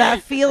filling in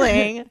that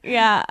feeling.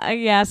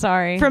 Yeah,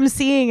 sorry. From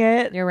seeing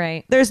it. You're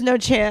right. There's no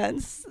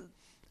chance.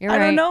 You're I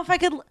right. don't know if I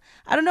could.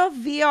 I don't know if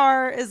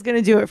VR is going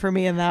to do it for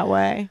me in that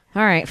way.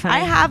 All right, fine.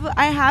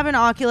 I have an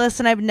Oculus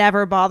and I've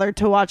never bothered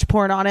to watch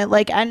porn on it.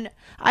 Like, and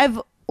I've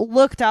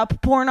looked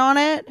up porn on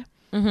it,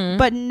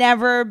 but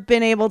never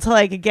been able to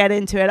like get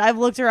into it. I've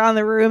looked around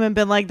the room and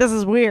been like, this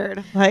is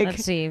weird. Like,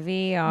 let's see,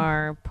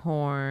 VR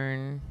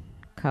porn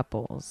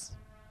couples.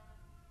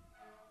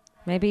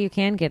 Maybe you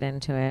can get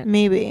into it.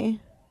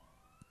 maybe.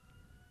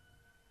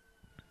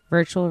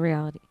 Virtual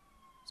reality.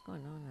 What's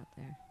going on out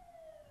there?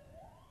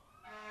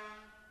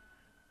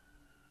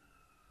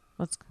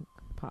 Let's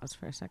pause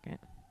for a second.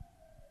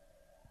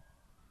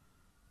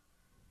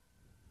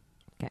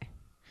 Okay.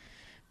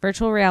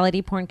 Virtual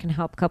reality porn can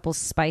help couples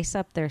spice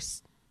up their...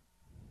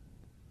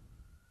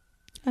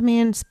 I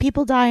mean,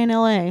 people die in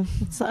LA.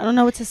 So I don't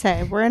know what to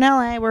say. We're in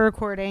LA. We're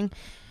recording.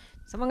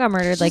 Someone got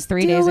murdered like Just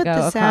 3 deal days with ago the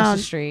across sound.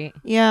 the street.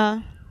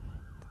 Yeah.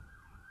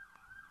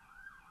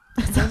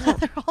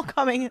 They're all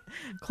coming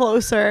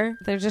closer.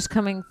 They're just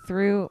coming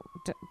through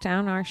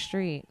down our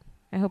street.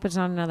 I hope it's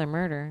not another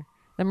murder.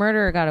 The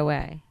murderer got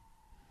away.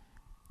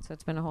 So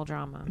it's been a whole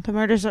drama.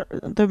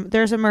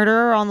 There's a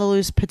murderer on the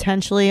loose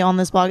potentially on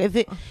this blog.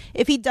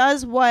 If he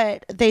does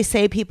what they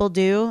say people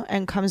do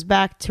and comes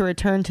back to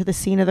return to the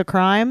scene of the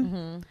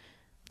crime,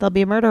 there'll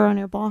be a murder on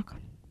your block.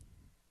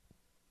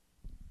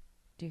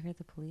 Do you hear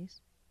the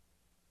police?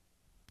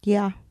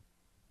 Yeah.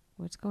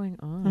 What's going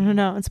I on? don't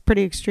know. It's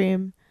pretty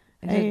extreme.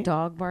 I hear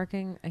dog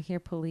barking. I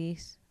hear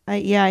police. I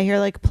hear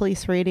like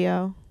police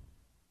radio.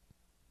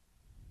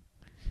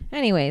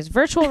 Anyways,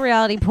 virtual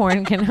reality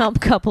porn can help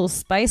couples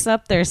spice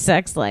up their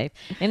sex life.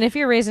 And if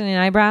you're raising an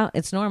eyebrow,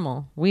 it's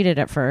normal. We did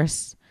it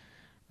first.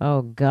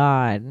 Oh,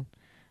 God.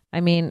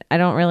 I mean, I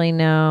don't really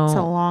know. It's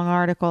a long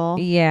article.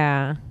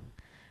 Yeah.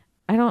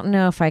 I don't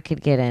know if I could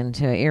get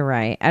into it. You're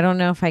right. I don't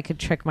know if I could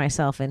trick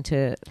myself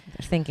into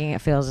thinking it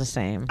feels the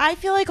same. I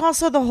feel like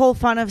also the whole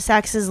fun of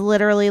sex is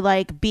literally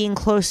like being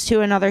close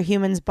to another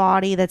human's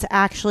body that's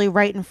actually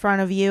right in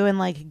front of you and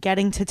like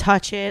getting to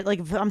touch it.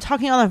 Like I'm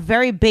talking on a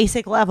very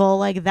basic level.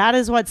 Like that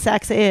is what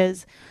sex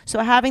is. So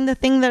having the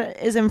thing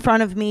that is in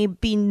front of me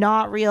be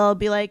not real,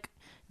 be like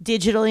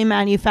digitally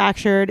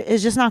manufactured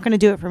is just not going to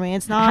do it for me.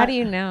 It's not. How do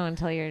you know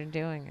until you're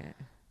doing it?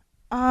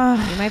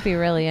 You might be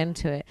really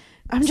into it.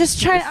 I'm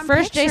just trying. I'm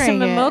First, Jason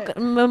picturing it.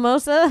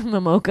 Mimosa. They're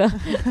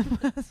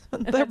That's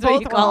what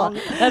both you call wrong.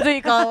 it. That's what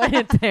you call it when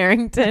it's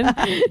Harrington.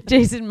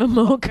 Jason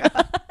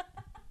Momoka.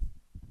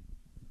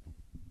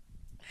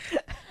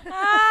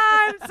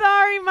 I'm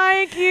sorry,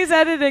 Mike. He's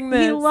editing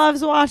this. He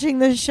loves watching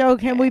this show.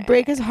 Can we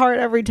break his heart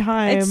every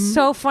time? It's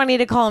so funny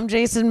to call him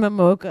Jason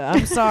Momoka.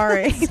 I'm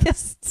sorry.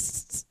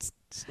 It's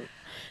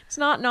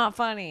not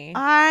funny.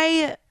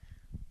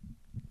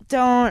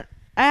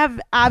 I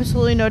have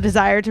absolutely no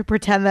desire to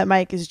pretend that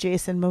Mike is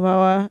Jason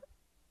Momoa.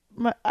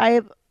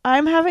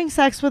 I'm having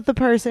sex with the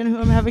person who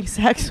I'm having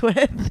sex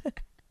with.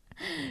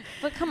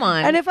 But come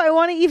on. And if I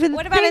want to even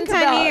What about in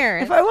 10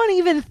 years? If I want to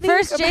even think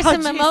First about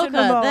Jason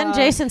Momoa, then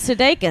Jason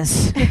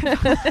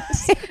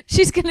Sudeikis.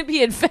 She's going to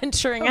be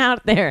adventuring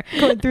out there.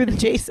 going through the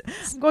Jason.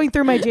 I'm going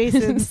through my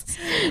Jasons.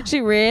 She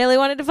really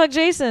wanted to fuck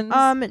Jason.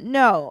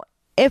 No.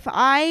 If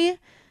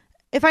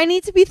I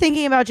need to be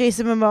thinking about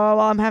Jason Momoa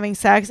while I'm having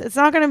sex, it's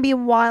not going to be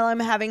while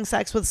I'm having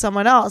sex with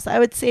someone else. I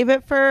would save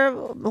it for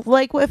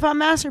like if I'm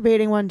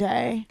masturbating one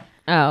day.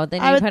 Oh,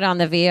 then you put on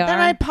the VR. Then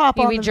I'd pop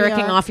You'd on be the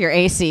jerking VR. off your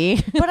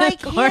AC. But I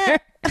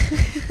can't.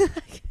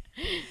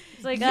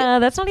 It's like,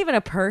 that's not even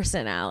a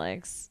person,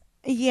 Alex.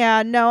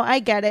 Yeah, no, I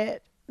get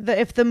it.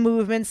 If the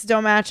movements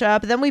don't match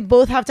up, then we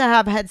both have to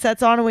have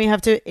headsets on and we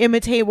have to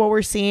imitate what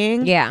we're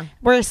seeing. Yeah.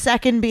 We're a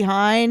second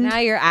behind. Now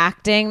you're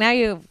acting.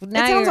 It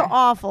sounds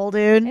awful,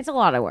 dude. It's a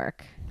lot of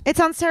work. It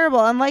sounds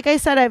terrible. And like I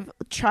said, I've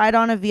tried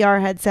on a VR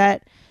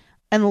headset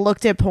and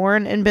looked at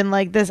porn and been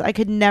like this. I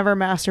could never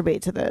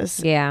masturbate to this.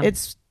 Yeah.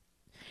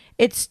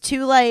 it's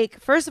too like,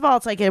 first of all,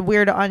 it's like a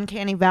weird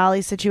uncanny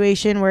valley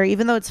situation where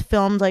even though it's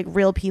filmed like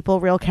real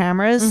people, real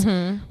cameras,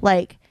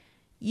 like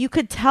you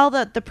could tell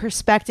that the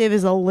perspective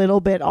is a little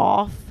bit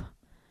off.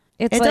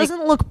 It like,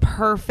 doesn't look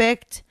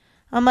perfect.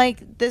 I'm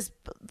like, this,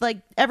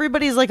 like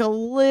everybody's like a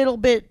little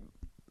bit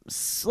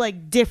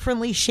like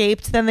differently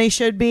shaped than they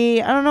should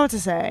be. I don't know what to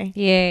say.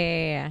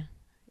 Yeah.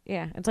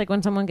 It's like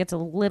when someone gets a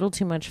little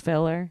too much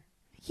filler.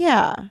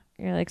 Yeah.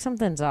 You're like,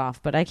 something's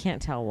off, but I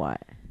can't tell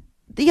what.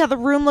 Yeah, the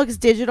room looks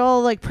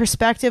digital. Like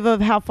perspective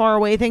of how far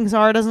away things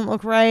are doesn't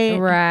look right.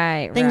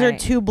 Right. Things are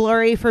too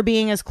blurry for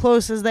being as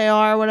close as they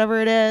are,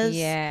 whatever it is.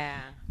 Yeah.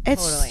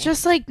 It's totally.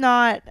 just like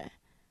not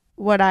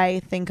what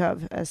I think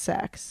of as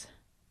sex.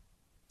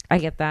 I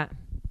get that.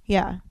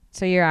 Yeah.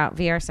 So you're out.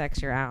 VR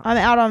sex, you're out. I'm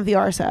out on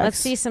VR sex. Let's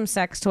see some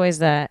sex toys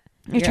that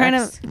You're trying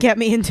to get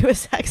me into a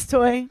sex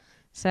toy?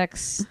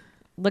 Sex.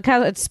 Look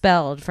how it's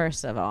spelled,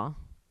 first of all.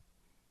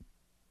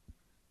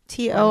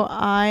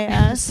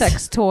 TOIS.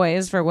 Sex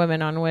toys for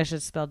women on Wish.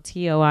 It's spelled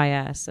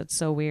TOIS. That's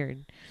so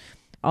weird.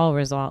 All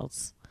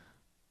results.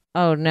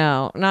 Oh,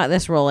 no. Not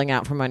this rolling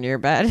out from under your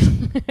bed.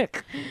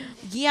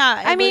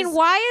 Yeah. I mean,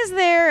 why is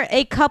there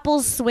a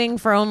couple's swing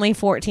for only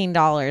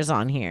 $14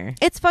 on here?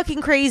 It's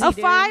fucking crazy. A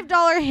dude.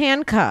 $5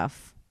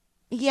 handcuff.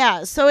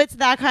 Yeah. So it's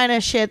that kind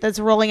of shit that's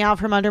rolling out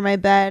from under my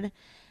bed.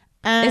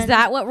 And Is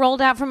that what rolled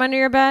out from under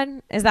your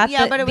bed? Is that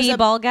but it was the a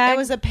ball gag? It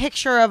was a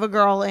picture of a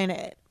girl in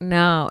it.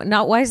 No.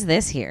 Not why is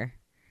this here?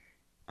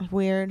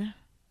 Weird.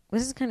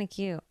 This is kind of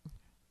cute.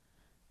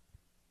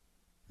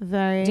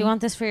 Very. Do you want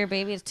this for your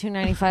baby? It's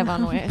 $2.95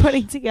 on Wish.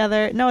 Putting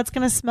together? No, it's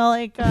gonna smell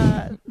like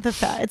the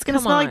fat. It's gonna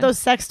Come smell like on. those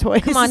sex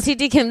toys. Come on,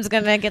 TT Kim's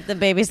gonna get the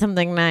baby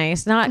something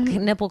nice. Not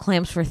nipple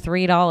clamps for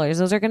 $3.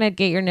 Those are gonna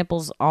get your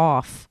nipples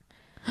off.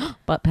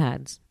 Butt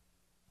pads.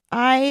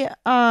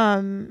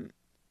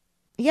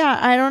 Yeah,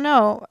 I don't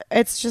know.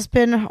 It's just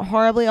been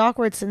horribly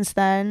awkward since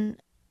then.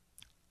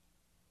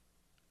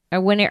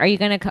 Or when are you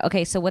gonna?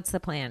 Okay, so what's the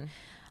plan?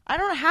 I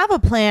don't have a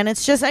plan.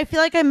 It's just I feel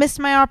like I missed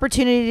my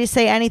opportunity to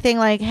say anything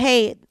like,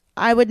 "Hey,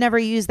 I would never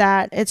use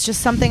that." It's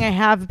just something I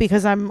have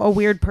because I'm a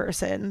weird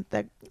person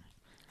that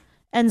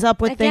ends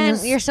up with Again,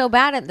 things. you're so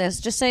bad at this.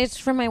 Just say it's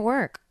for my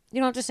work. You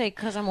don't have to say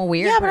because I'm a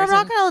weird Yeah, but person.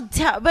 I'm not gonna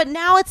tell. But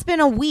now it's been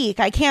a week.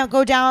 I can't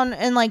go down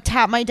and like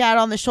tap my dad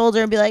on the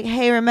shoulder and be like,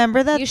 "Hey,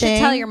 remember that?" You thing?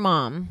 should tell your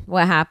mom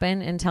what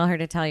happened and tell her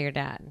to tell your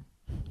dad.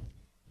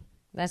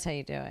 That's how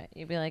you do it.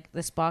 You'd be like,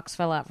 this box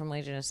fell out from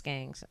Legion of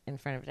Skanks in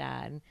front of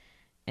dad.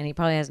 And he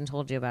probably hasn't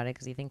told you about it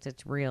because he thinks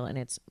it's real and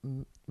it's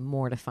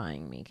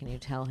mortifying me. Can you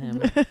tell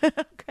him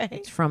Okay.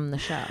 it's from the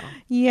show?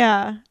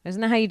 Yeah.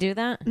 Isn't that how you do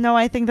that? No,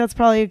 I think that's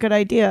probably a good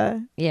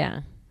idea.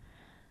 Yeah.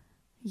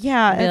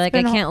 Yeah. Be like,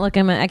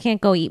 I can't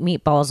go eat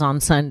meatballs on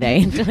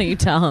Sunday until you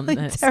tell him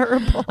this.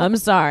 Terrible. I'm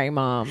sorry,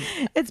 Mom.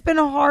 It's been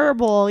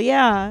horrible.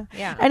 Yeah.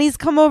 Yeah. And he's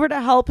come over to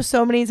help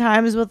so many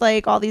times with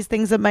like all these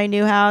things at my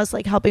new house,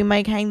 like helping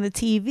Mike hang the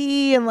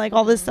TV and like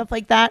all this stuff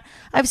like that.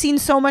 I've seen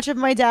so much of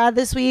my dad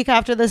this week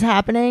after this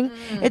happening.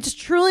 It just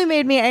truly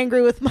made me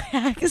angry with my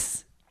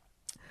ex.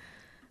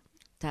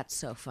 That's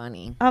so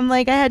funny. I'm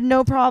like, I had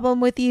no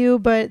problem with you,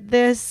 but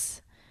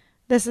this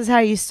is how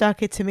you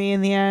stuck it to me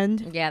in the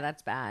end. Yeah,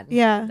 that's bad.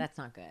 Yeah. That's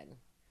not good.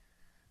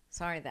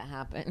 Sorry that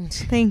happened.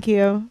 Thank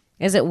you.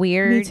 Is it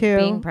weird Me too.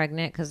 being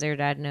pregnant because their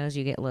dad knows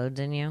you get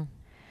loads in you?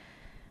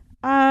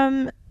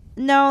 No,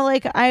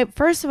 like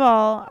first of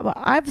all,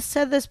 I've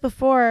said this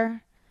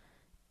before.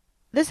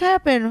 This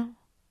happened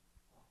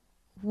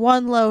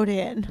one load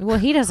in. Well,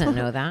 he doesn't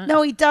know that.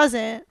 No, he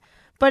doesn't.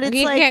 But it's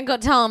you like, can't go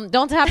tell him.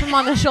 Don't tap him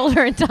on the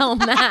shoulder and tell him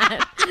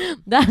that.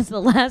 That's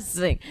the last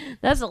thing.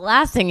 That's the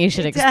last thing you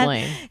should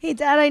explain. Hey,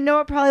 Dad, I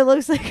know it probably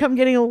looks like I'm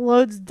getting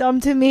loads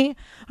dumped to me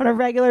on a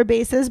regular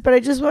basis, but I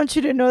just want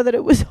you to know that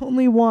it was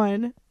only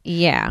one.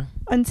 Yeah.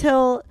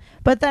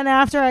 But then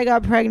after I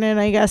got pregnant,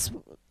 I guess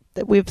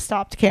that we've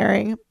stopped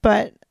caring.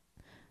 But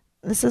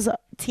this is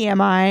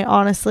TMI,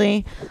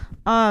 honestly.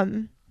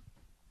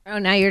 Oh,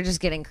 now you're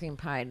just getting cream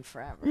pied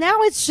forever.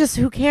 Now it's just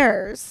who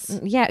cares?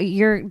 Yeah,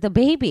 you're the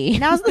baby.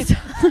 Now's the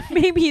time.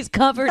 Baby's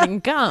covered in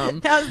gum.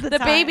 Now's the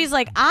time. Baby's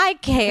like, I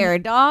care,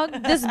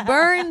 dog. This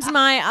burns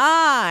my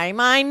eye,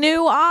 my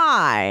new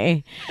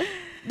eye.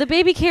 The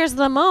baby cares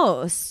the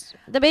most.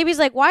 The baby's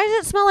like, why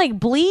does it smell like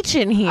bleach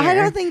in here? I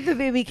don't think the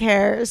baby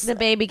cares. The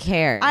baby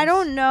cares. I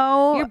don't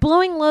know. You're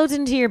blowing loads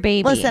into your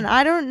baby. Listen,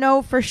 I don't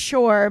know for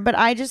sure, but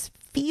I just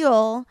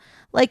feel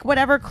like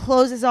whatever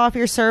closes off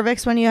your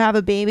cervix when you have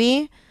a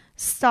baby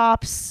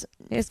stops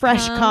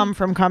fresh cum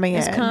from coming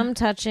is in. cum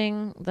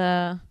touching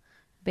the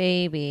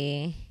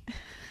baby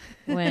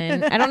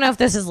when I don't know if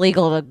this is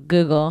legal to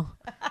Google.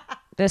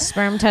 Does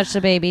sperm touch the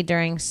baby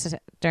during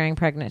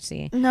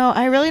pregnancy? No,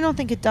 I really don't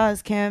think it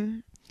does,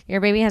 Kim.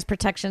 Your baby has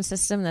protection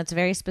system that's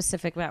very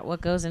specific about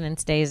what goes in and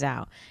stays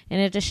out. In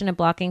addition to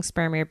blocking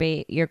sperm,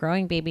 your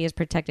growing baby is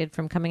protected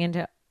from coming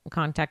into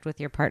contact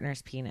with your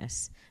partner's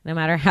penis, no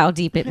matter how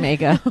deep it may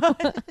go.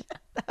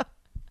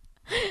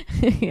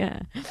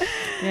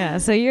 Yeah.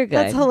 So you're good.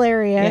 That's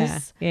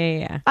hilarious.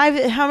 Yeah.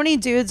 How many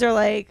dudes are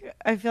like,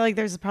 I feel like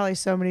there's probably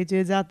so many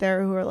dudes out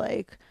there who are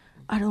like,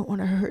 I don't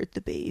want to hurt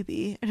the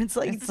baby. And it's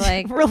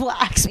like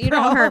relax, bro. You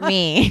don't hurt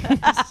me.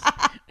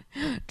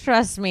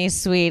 Trust me,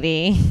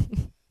 sweetie.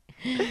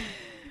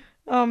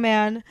 Oh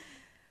man.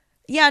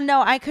 Yeah,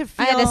 no, I could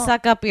feel. I had to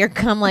suck up your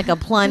cum like a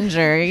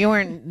plunger. You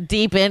weren't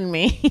deep in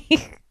me.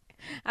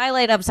 I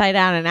laid upside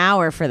down an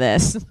hour for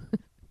this.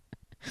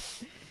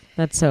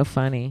 That's so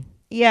funny.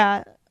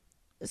 Yeah.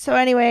 So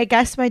anyway, I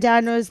guess my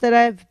dad knows that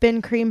I've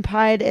been cream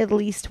pied at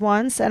least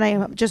once, and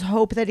I just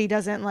hope that he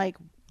doesn't like.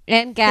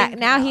 And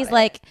now he's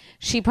like,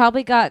 she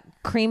probably got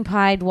cream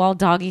pied while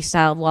doggy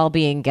style while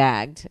being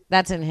gagged.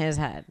 That's in his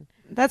head.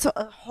 That's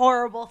a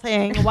horrible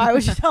thing. Why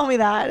would you tell me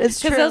that? It's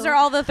true. Because those are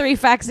all the 3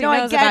 facts he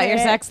knows about your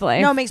sex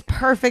life. No, it makes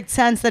perfect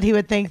sense that he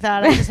would think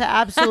that. I just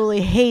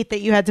absolutely hate that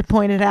you had to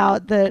point it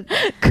out. That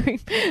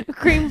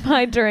cream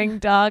pie during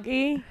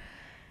doggy.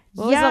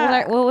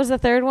 What was the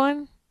third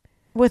one?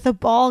 With a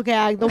ball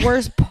gag, the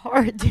worst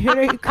part, dude.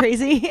 Are you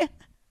crazy?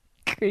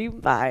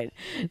 Cream pie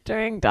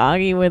during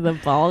doggy with a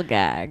ball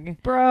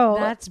gag. Bro.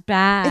 That's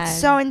bad. It's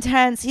so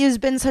intense. He has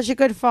been such a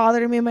good father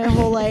to me my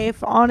whole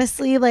life.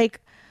 Honestly, like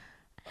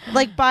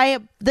by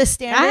the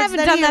standards. I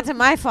haven't done that to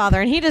my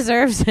father, and he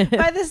deserves it.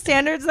 By the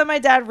standards that my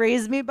dad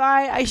raised me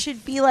by, I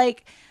should be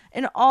like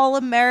an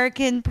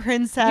all-American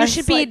princess. You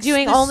should be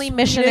doing only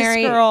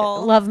missionary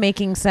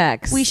lovemaking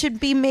sex. We should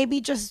be maybe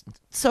just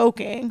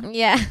soaking.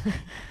 Yeah.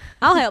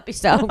 I'll help you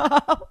soak.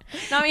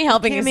 Not me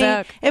helping you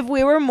soak. If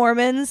we were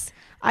Mormons,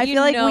 I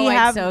feel like we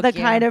have the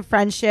kind of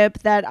friendship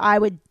that I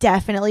would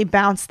definitely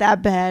bounce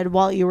that bed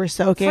while you were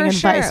soaking and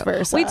vice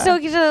versa. We'd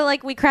soak each other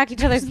like we crack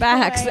each other's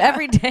backs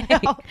every day.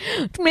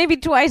 Maybe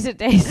twice a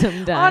day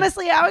sometimes.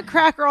 Honestly, I would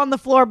crack her on the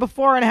floor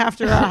before and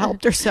after I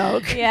helped her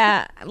soak.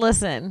 Yeah,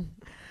 listen.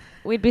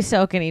 We'd be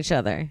soaking each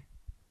other.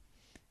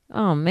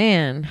 Oh,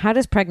 man. How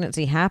does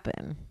pregnancy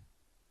happen?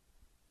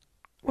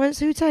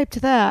 Who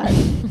typed that?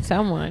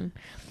 Someone.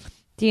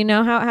 Do you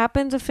know how it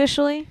happens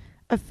officially?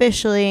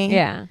 Officially.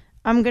 Yeah.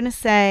 I'm going to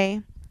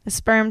say the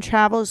sperm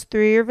travels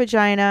through your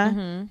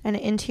vagina and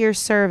into your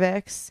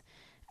cervix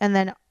and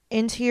then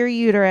into your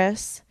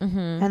uterus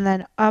and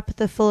then up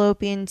the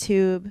fallopian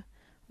tube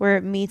where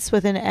it meets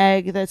with an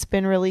egg that's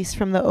been released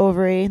from the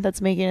ovary that's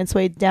making its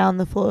way down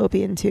the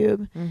fallopian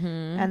tube.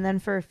 And then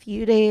for a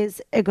few days,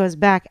 it goes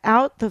back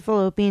out the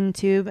fallopian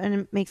tube and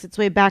it makes its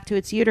way back to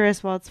its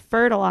uterus while it's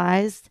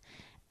fertilized.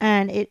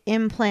 And it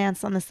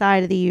implants on the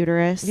side of the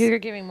uterus. You're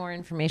giving more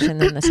information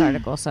than this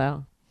article,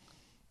 so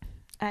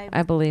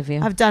I believe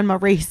you. I've done my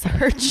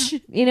research.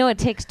 You know, it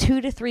takes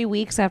 2 to 3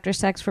 weeks after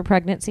sex for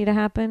pregnancy to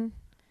happen.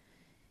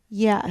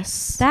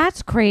 Yes.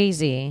 That's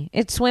crazy.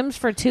 It swims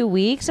for 2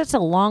 weeks. That's a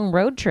long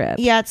road trip.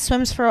 Yeah, it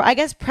swims for, I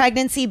guess,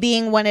 pregnancy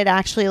being when it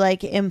actually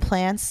like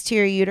implants to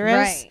your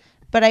uterus. Right.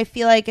 But I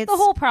feel like it's the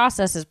whole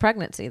process is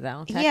pregnancy,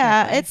 though.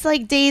 Yeah, it's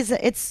like days.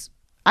 It's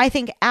I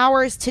think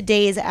hours to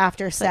days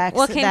after sex.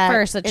 What came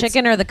first, the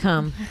chicken or the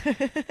cum?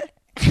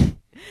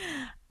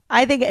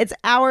 I think it's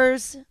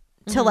hours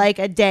to like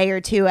a day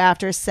or two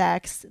after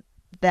sex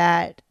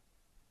that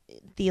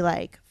the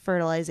like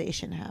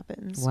fertilization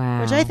happens.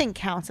 Wow. Which I think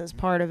counts as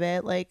part of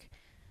it. Like,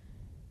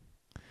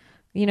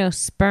 you know,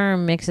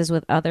 sperm mixes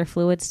with other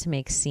fluids to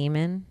make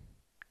semen,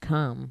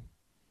 cum.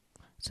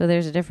 So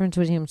there's a difference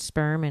between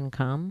sperm and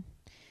cum.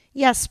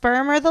 Yeah,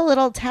 sperm are the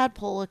little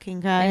tadpole looking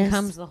guys. And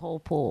cum's the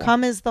whole pool.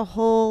 Cum is the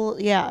whole,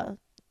 the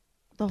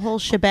whole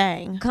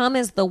shebang. Cum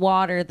is the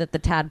water that the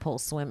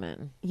tadpoles swim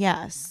in.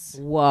 Yes.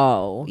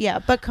 Whoa. Yeah,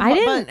 but I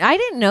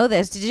didn't know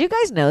this. Did you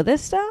guys know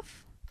this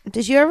stuff?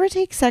 Did you ever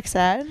take sex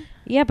ed?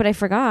 Yeah, but I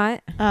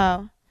forgot.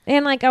 Oh.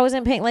 And like I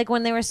wasn't paying, like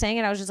when they were saying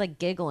it, I was just like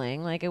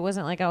giggling. Like it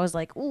wasn't like I was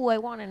like, ooh, I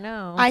want to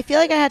know. I feel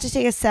like I had to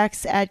take a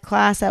sex ed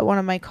class at one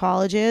of my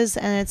colleges,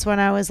 and it's when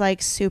I was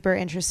like super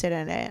interested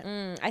in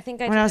it. I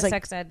think I took a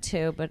sex ed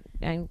too, but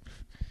I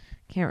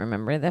can't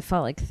remember. That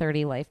felt like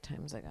 30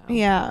 lifetimes ago.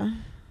 Yeah.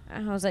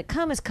 I was like,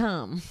 cum is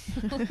cum.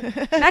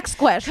 Next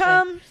question.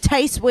 Cum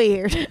tastes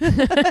weird.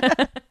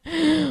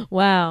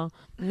 Wow.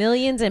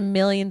 Millions and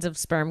millions of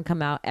sperm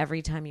come out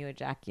every time you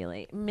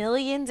ejaculate.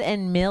 Millions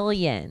and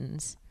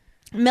millions.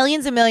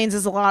 Millions and millions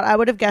is a lot. I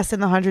would have guessed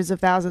in the hundreds of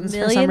thousands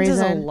for some reason. Millions is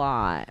a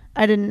lot.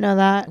 I didn't know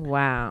that.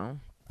 Wow.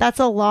 That's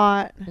a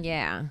lot.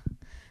 Yeah.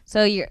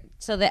 So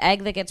the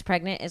egg that gets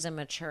pregnant is a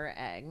mature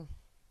egg.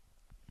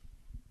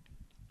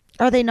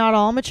 Are they not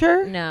all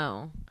mature?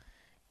 No.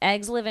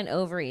 Eggs live in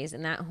ovaries,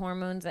 and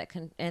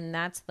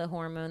that's the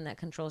hormone that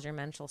controls your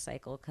menstrual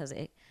cycle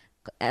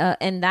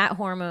and that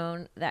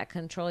hormone that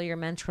control your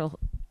menstrual.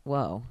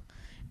 Whoa.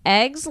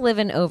 Eggs live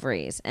in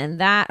ovaries, and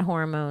that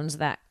hormones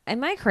that.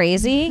 Am I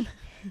crazy?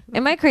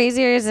 Am I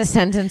crazy, or is this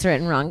sentence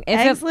written wrong?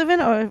 Eggs live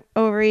in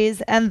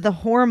ovaries, and the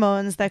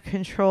hormones that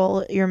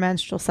control your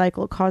menstrual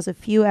cycle cause a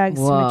few eggs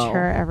to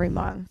mature every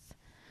month.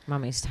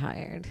 Mommy's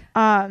tired.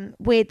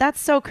 Wait, that's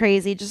so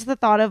crazy. Just the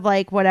thought of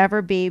like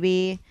whatever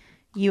baby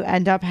you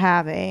end up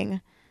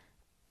having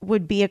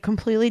would be a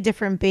completely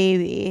different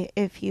baby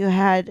if you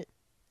had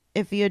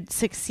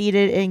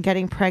succeeded in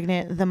getting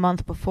pregnant the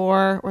month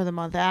before or the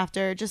month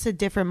after. Just a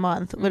different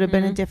month would have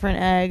been a different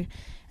egg.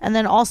 And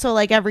then also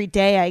like every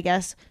day, I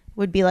guess,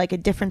 would be like a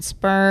different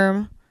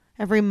sperm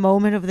Every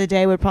moment of the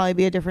day would probably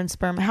be a different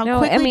sperm. How No,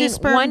 quickly I mean, does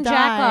sperm one die?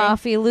 jack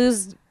off, you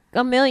lose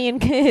a million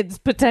kids,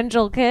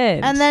 potential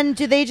kids. And then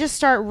do they just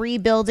start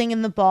rebuilding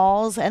in the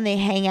balls and they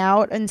hang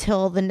out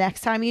until the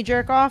next time you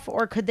jerk off?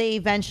 Or could they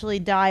eventually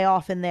die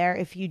off in there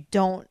if you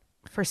don't,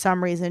 for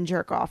some reason,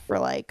 jerk off for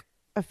like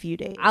a few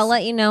days? I'll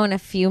let you know in a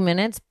few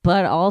minutes,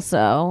 but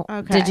also,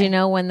 Okay. did you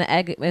know when the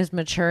egg is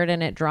matured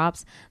and it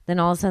drops, then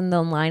all of a sudden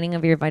the lining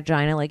of your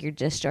vagina, like your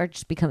discharge,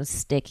 just becomes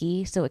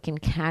sticky so it can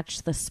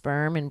catch the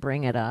sperm and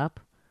bring it up?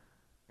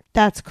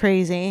 That's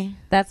crazy.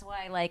 That's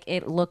why, like,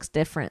 it looks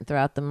different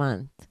throughout the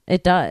month.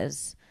 It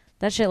does.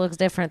 That shit looks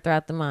different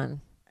throughout the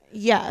month.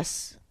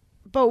 Yes.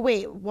 But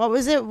wait, what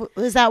was it?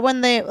 Was that when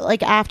they,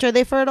 like, after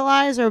they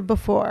fertilize or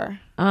before?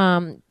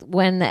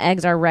 When the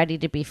eggs are ready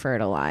to be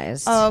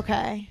fertilized. Oh,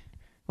 okay.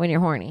 When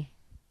you're horny.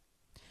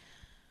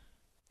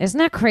 Isn't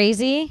that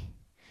crazy?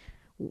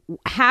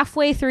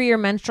 Halfway through your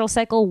menstrual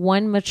cycle,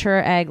 one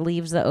mature egg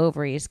leaves the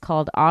ovaries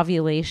called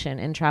ovulation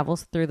and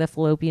travels through the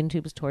fallopian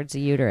tubes towards the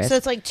uterus. So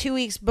it's like 2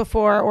 weeks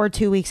before or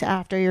 2 weeks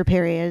after your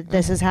period,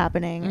 this is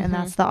happening, and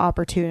that's the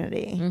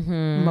opportunity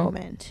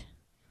moment.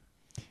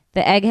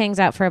 The egg hangs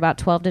out for about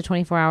 12 to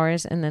 24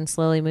 hours and then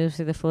slowly moves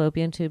through the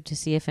fallopian tube to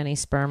see if any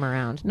sperm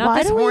around. Not Why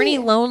this do we- horny,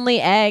 lonely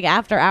egg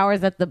after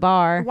hours at the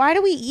bar. Why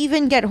do we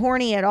even get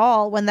horny at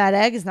all when that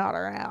egg is not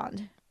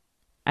around?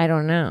 I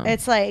don't know.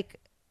 It's like,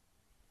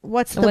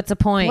 what's the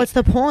point? What's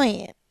the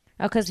point?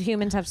 Oh, because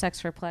humans have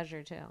sex for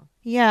pleasure too.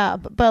 Yeah,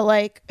 but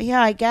like,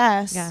 yeah, I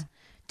guess. Yeah.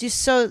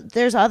 So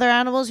there's other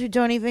animals who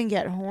don't even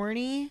get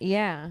horny.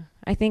 Yeah.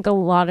 I think a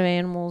lot of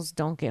animals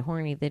don't get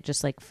horny. They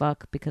just like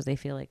fuck because they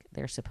feel like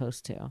they're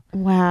supposed to.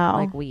 Wow.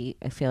 Like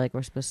I feel like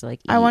we're supposed to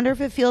like eat. I wonder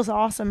if it feels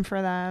awesome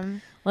for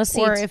them. Let's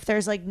see. Or if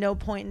there's like no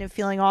point in it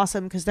feeling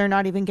awesome because they're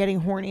not even getting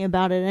horny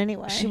about it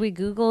anyway. Should we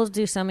Google,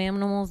 do some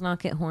animals not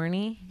get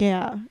horny?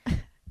 Yeah.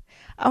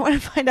 I want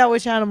to find out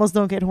which animals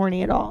don't get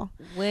horny at all.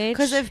 Which?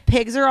 Because if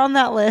pigs are on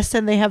that list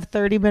and they have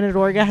 30-minute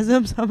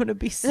orgasms, I'm going to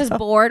be This so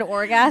bored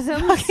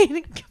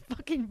orgasms?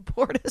 fucking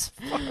bored as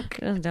fuck.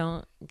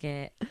 Don't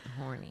get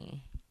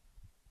horny.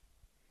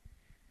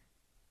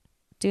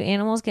 Do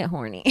animals get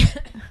horny?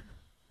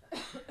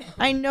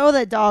 I know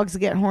that dogs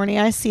get horny.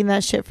 I've seen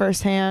that shit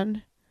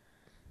firsthand.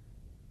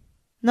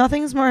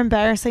 Nothing's more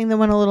embarrassing than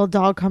when a little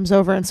dog comes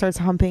over and starts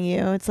humping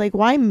you. It's like,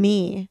 why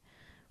me?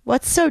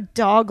 What's so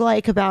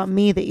dog-like about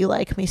me that you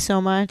like me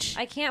so much?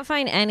 I can't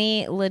find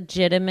any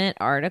legitimate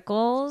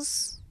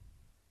articles.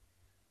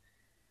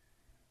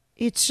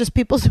 It's just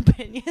people's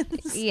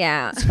opinions.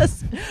 Yeah.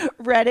 Just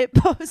Reddit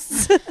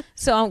posts.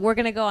 So we're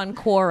going to go on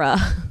Quora.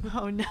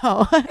 Oh,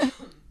 no.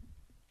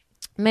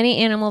 Many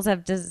animals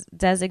have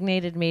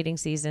designated mating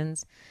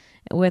seasons,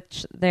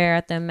 which they're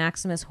at the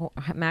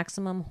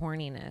maximum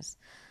horniness.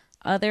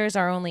 Others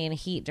are only in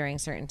heat during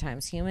certain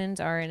times. Humans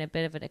are in a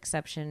bit of an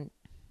exception,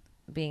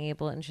 being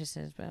able to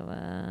interested.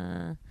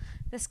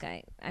 This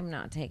guy, I'm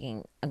not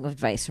taking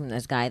advice from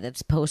this guy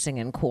that's posting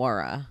in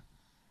Quora.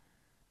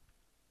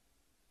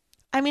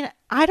 I mean,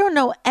 I don't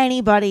know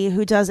anybody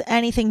who does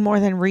anything more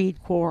than read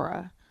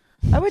Quora.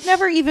 I would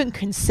never even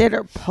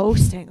consider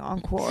posting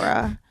on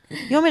Quora.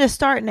 You want me to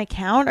start an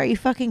account? Are you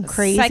fucking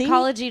crazy?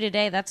 Psychology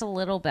Today, that's a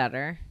little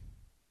better.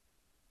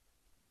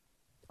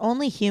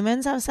 Only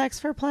humans have sex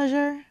for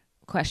pleasure?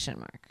 Question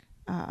mark.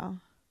 Oh.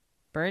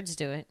 Birds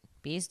do it.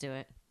 Bees do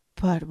it.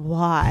 But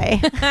why?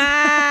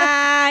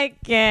 I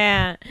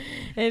can't.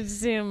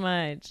 It's too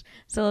much.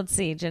 So let's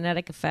see.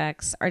 Genetic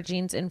effects. Our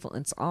genes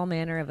influence all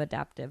manner of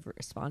adaptive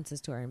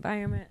responses to our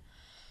environment.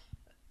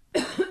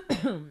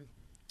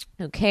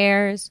 Who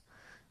cares?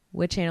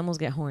 Which animals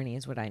get horny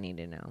is what I need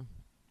to know.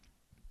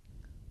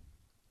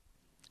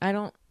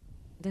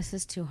 This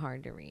is too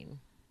hard to read.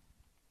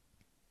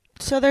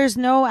 So there's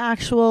no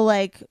actual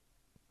like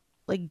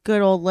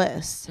good old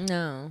list.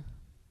 No.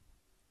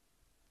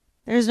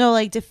 There's no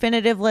like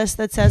definitive list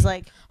that says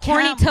like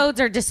Horny toads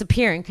are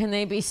disappearing. Can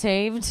they be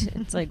saved?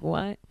 It's like,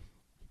 what?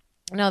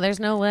 No, there's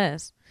no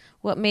list.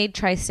 What made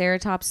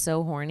Triceratops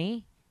so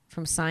horny?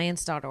 From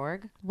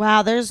science.org.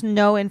 Wow, there's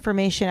no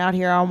information out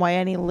here on why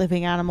any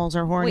living animals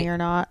are horny or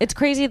not. It's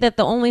crazy that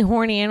the only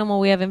horny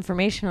animal we have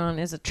information on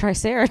is a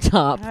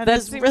Triceratops.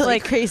 That's really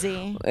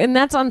crazy. And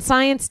that's on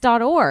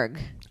science.org.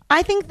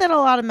 I think that a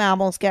lot of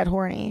mammals get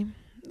horny.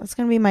 That's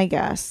going to be my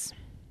guess.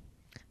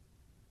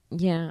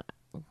 Yeah.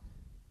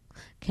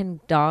 Can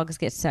dogs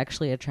get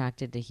sexually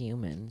attracted to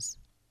humans?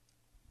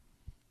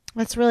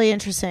 That's really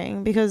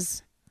interesting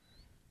because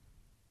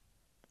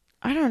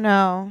I don't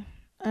know.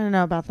 I don't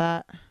know about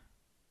that.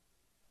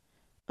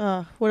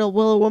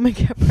 Will a woman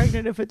get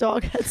pregnant if a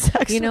dog had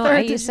sex You know, with her?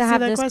 I Did used you to see have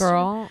that this question?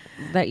 girl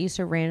that used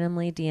to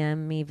randomly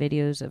DM me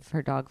videos of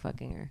her dog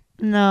fucking her.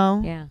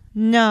 No. Yeah.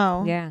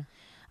 No. Yeah.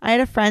 I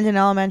had a friend in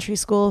elementary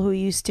school who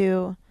used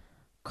to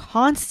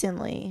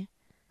constantly,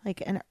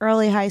 like in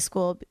early high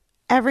school,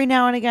 every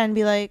now and again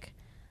be like,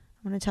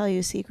 I'm going to tell you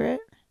a secret.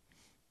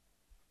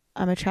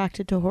 I'm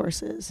attracted to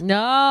horses.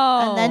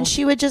 No. And then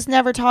she would just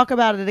never talk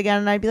about it again.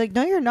 And I'd be like,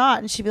 no, you're not.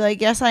 And she'd be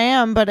like, yes, I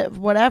am, but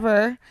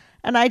whatever.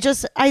 And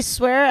I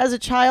swear, as a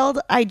child,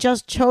 I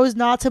just chose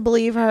not to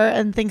believe her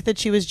and think that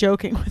she was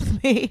joking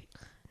with me.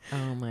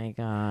 Oh my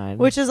God.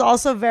 Which is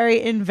also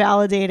very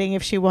invalidating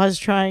if she was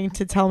trying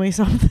to tell me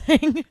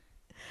something.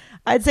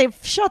 I'd say,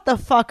 shut the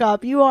fuck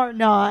up. You are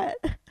not.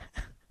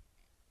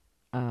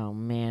 Oh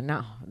man,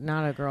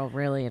 not a girl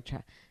really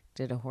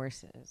attracted to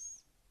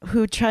horses.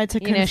 Who tried to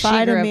She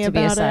confide grew in up me to be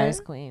a about size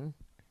it. queen.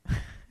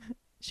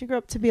 She grew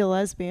up to be a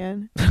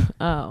lesbian.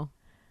 Oh,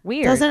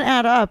 weird. Doesn't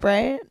add up,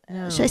 right?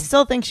 No. I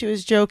still think she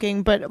was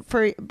joking, but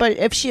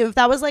if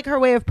that was like her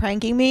way of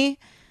pranking me,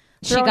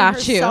 She throwing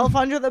got you. herself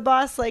under the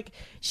bus, like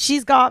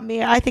she's got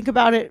me. I think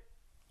about it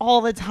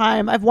all the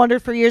time. I've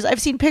wondered for years.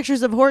 I've seen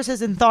pictures of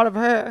horses and thought of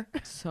her.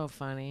 So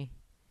funny.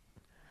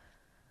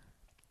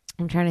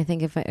 I'm trying to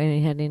think if I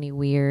had any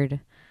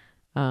weird.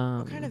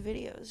 What kind of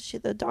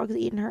videos? The dog's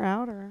eating her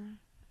out, or?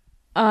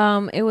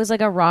 It was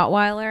like a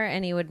Rottweiler,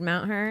 and he would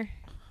mount her.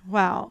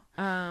 Wow.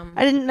 I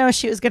didn't know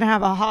she was gonna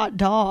have a hot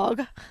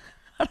dog.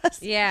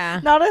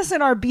 Yeah. Not us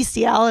in our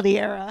bestiality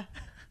era.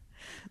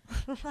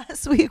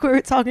 Last week we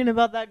were talking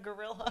about that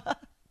gorilla.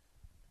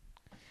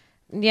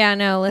 Yeah,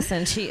 no,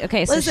 listen,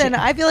 Listen,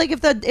 I feel like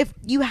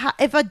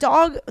if a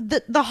dog,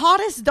 the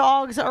hottest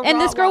dogs are and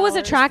this girl was Rottweilers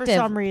attractive for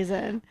some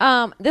reason.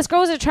 This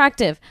girl was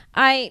attractive.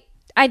 I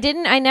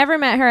never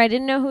met her. I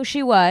didn't know who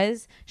she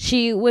was.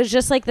 She was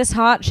just like this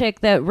hot chick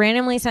that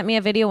randomly sent me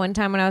a video one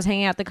time when I was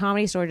hanging out at the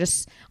Comedy Store,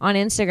 just on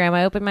Instagram.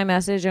 I opened my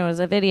message and it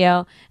was a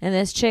video, and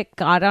this chick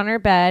got on her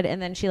bed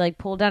and then she like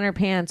pulled down her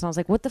pants, and I was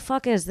like, what the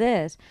fuck is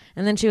this?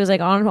 And then she was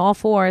like on all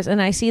fours,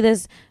 and I see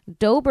this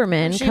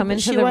Doberman come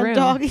into the went room.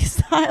 doggy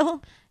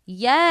style.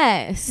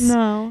 Yes.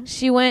 No.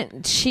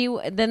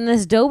 Then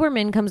this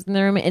Doberman comes in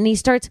the room and he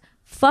starts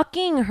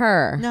fucking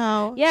her.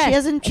 No. Yes. She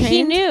hasn't trained.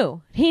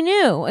 He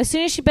knew. As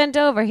soon as she bent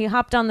over, he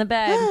hopped on the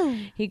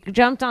bed. He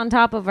jumped on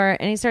top of her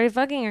and he started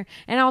fucking her.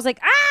 And I was like,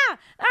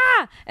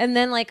 ah! And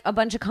then like a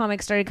bunch of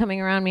comics started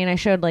coming around me, and I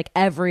showed like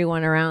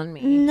everyone around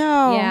me.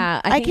 No. Yeah.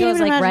 I think it can't was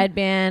even like imagine. Red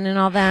Band and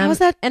all that. How's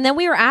that? And then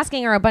we were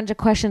asking her a bunch of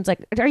questions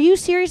like, are you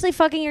seriously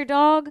fucking your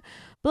dog?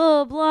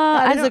 Blah, blah.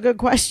 That is a good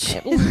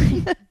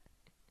question.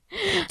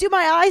 Do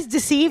my eyes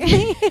deceive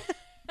me?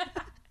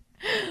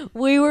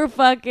 We were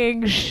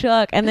fucking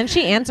shook. And then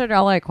she answered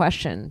all our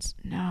questions.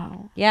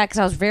 No. Yeah, because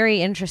I was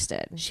very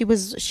interested.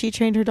 She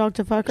trained her dog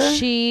to fuck her?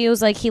 She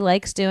was like, he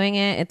likes doing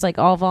it. It's like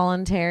all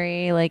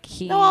voluntary. Like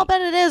he. No, I'll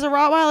bet it is. A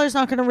Rottweiler's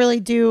not going to really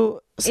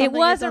do something. It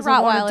was it a doesn't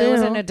wanna Rottweiler.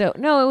 It was do.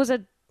 No, it was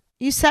a.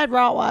 You said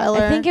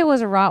Rottweiler. I think it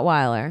was a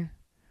Rottweiler.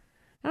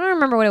 I don't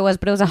remember what it was,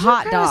 but it was a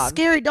hot They're kind of dog.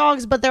 scary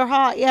dogs, but they're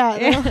hot.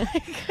 Yeah.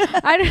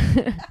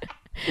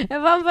 If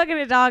I'm fucking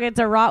a dog, it's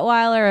a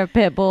Rottweiler, a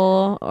Pit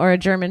Bull, or a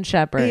German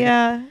Shepherd.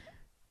 Yeah.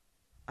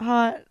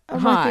 Hot. I'm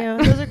Hot. with you.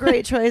 Those are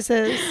great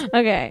choices.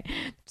 Okay.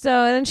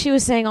 So then she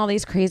was saying all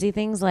these crazy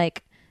things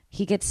like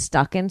he gets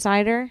stuck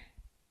inside her.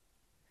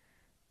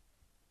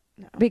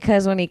 No.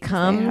 Because when he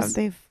comes,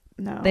 They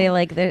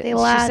she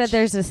latch. said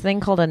there's this thing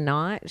called a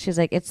knot. She's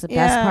like, it's the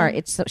best Yeah.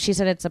 part. She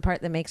said it's the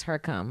part that makes her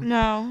come.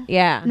 No.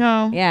 Yeah.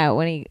 No. Yeah.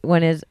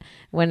 When his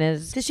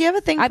Did she have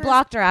a thing? I for-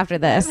 blocked her after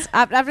this.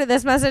 After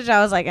this message,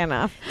 I was like,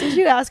 enough. Did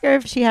you ask her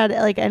if she had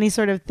like any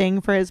sort of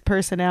thing for his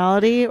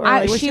personality, or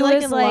like, was she she like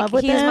was in like, love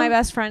with he's him? my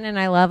best friend and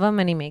I love him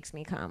and he makes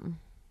me come.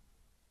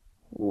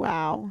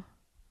 Wow.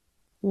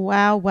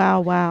 Wow.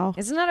 Wow. Wow.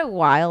 Isn't that a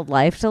wild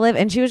life to live?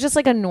 And she was just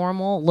like a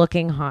normal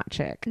looking hot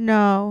chick.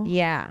 No.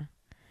 Yeah.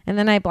 And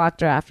then I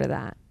blocked her after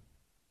that.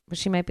 But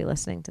she might be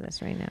listening to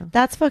this right now.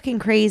 That's fucking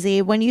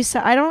crazy. When you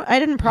said, I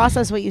didn't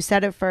process what you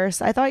said at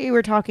first. I thought you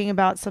were talking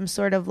about some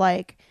sort of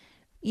like,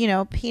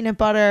 peanut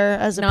butter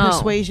as a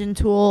persuasion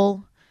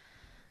tool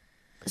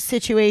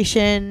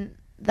situation.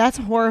 That's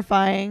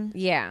horrifying.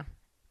 Yeah.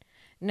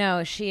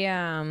 No, she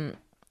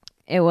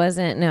it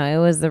wasn't. No, it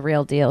was the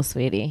real deal,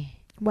 sweetie.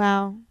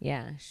 Wow.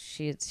 Yeah,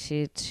 she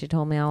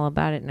told me all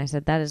about it, and I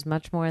said that is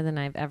much more than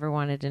I've ever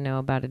wanted to know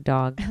about a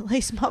dog. At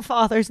least my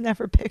father's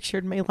never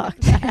pictured me like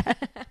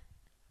that.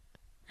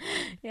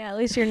 Yeah, at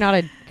least you're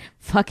not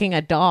fucking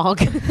a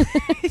dog.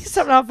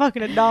 I'm not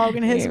fucking a dog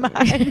in his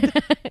mind.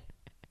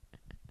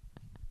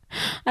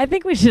 I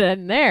think we should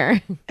end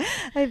there.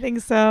 I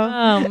think so.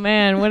 Oh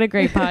man, what a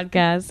great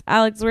podcast.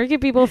 Alex, where can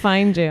people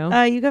find you?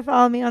 You can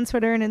follow me on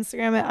Twitter and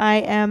Instagram at I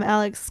am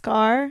Alex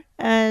Scar,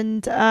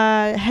 and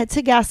head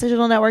to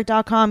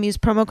gasdigitalnetwork.com. Use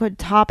promo code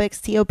TOPIX,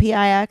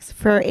 TOPIX,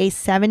 for a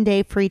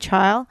 7-day free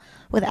trial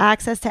with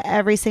access to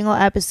every single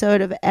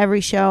episode of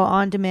every show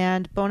on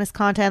demand, bonus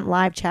content,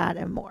 live chat,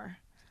 and more.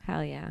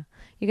 Hell yeah.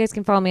 You guys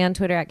can follow me on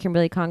Twitter at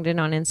Kimberly Congdon,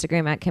 on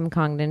Instagram at Kim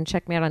Congdon.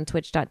 Check me out on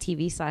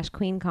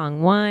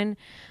twitch.tv/QueenKong1.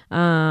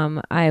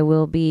 I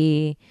will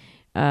be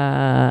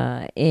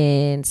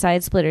in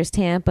Side Splitters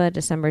Tampa,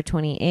 December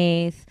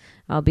 28th.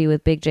 I'll be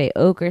with Big J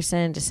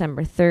Okerson,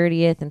 December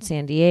 30th in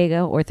San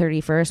Diego, or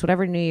 31st,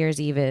 whatever New Year's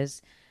Eve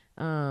is.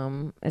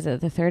 Is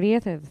it the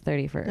 30th or the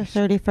 31st? The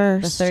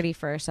 31st. The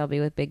 31st, I'll be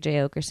with Big J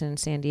Okerson in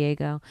San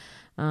Diego.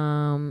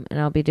 And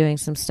I'll be doing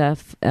some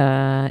stuff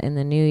in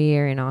the new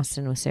year in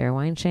Austin with Sarah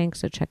Weinshank.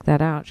 So check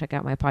that out. Check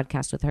out my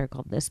podcast with her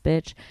called This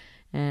Bitch.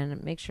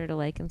 And make sure to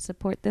like and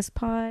support this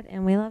pod.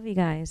 And we love you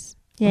guys.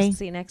 Yay. We'll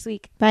see you next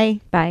week. Bye.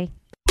 Bye.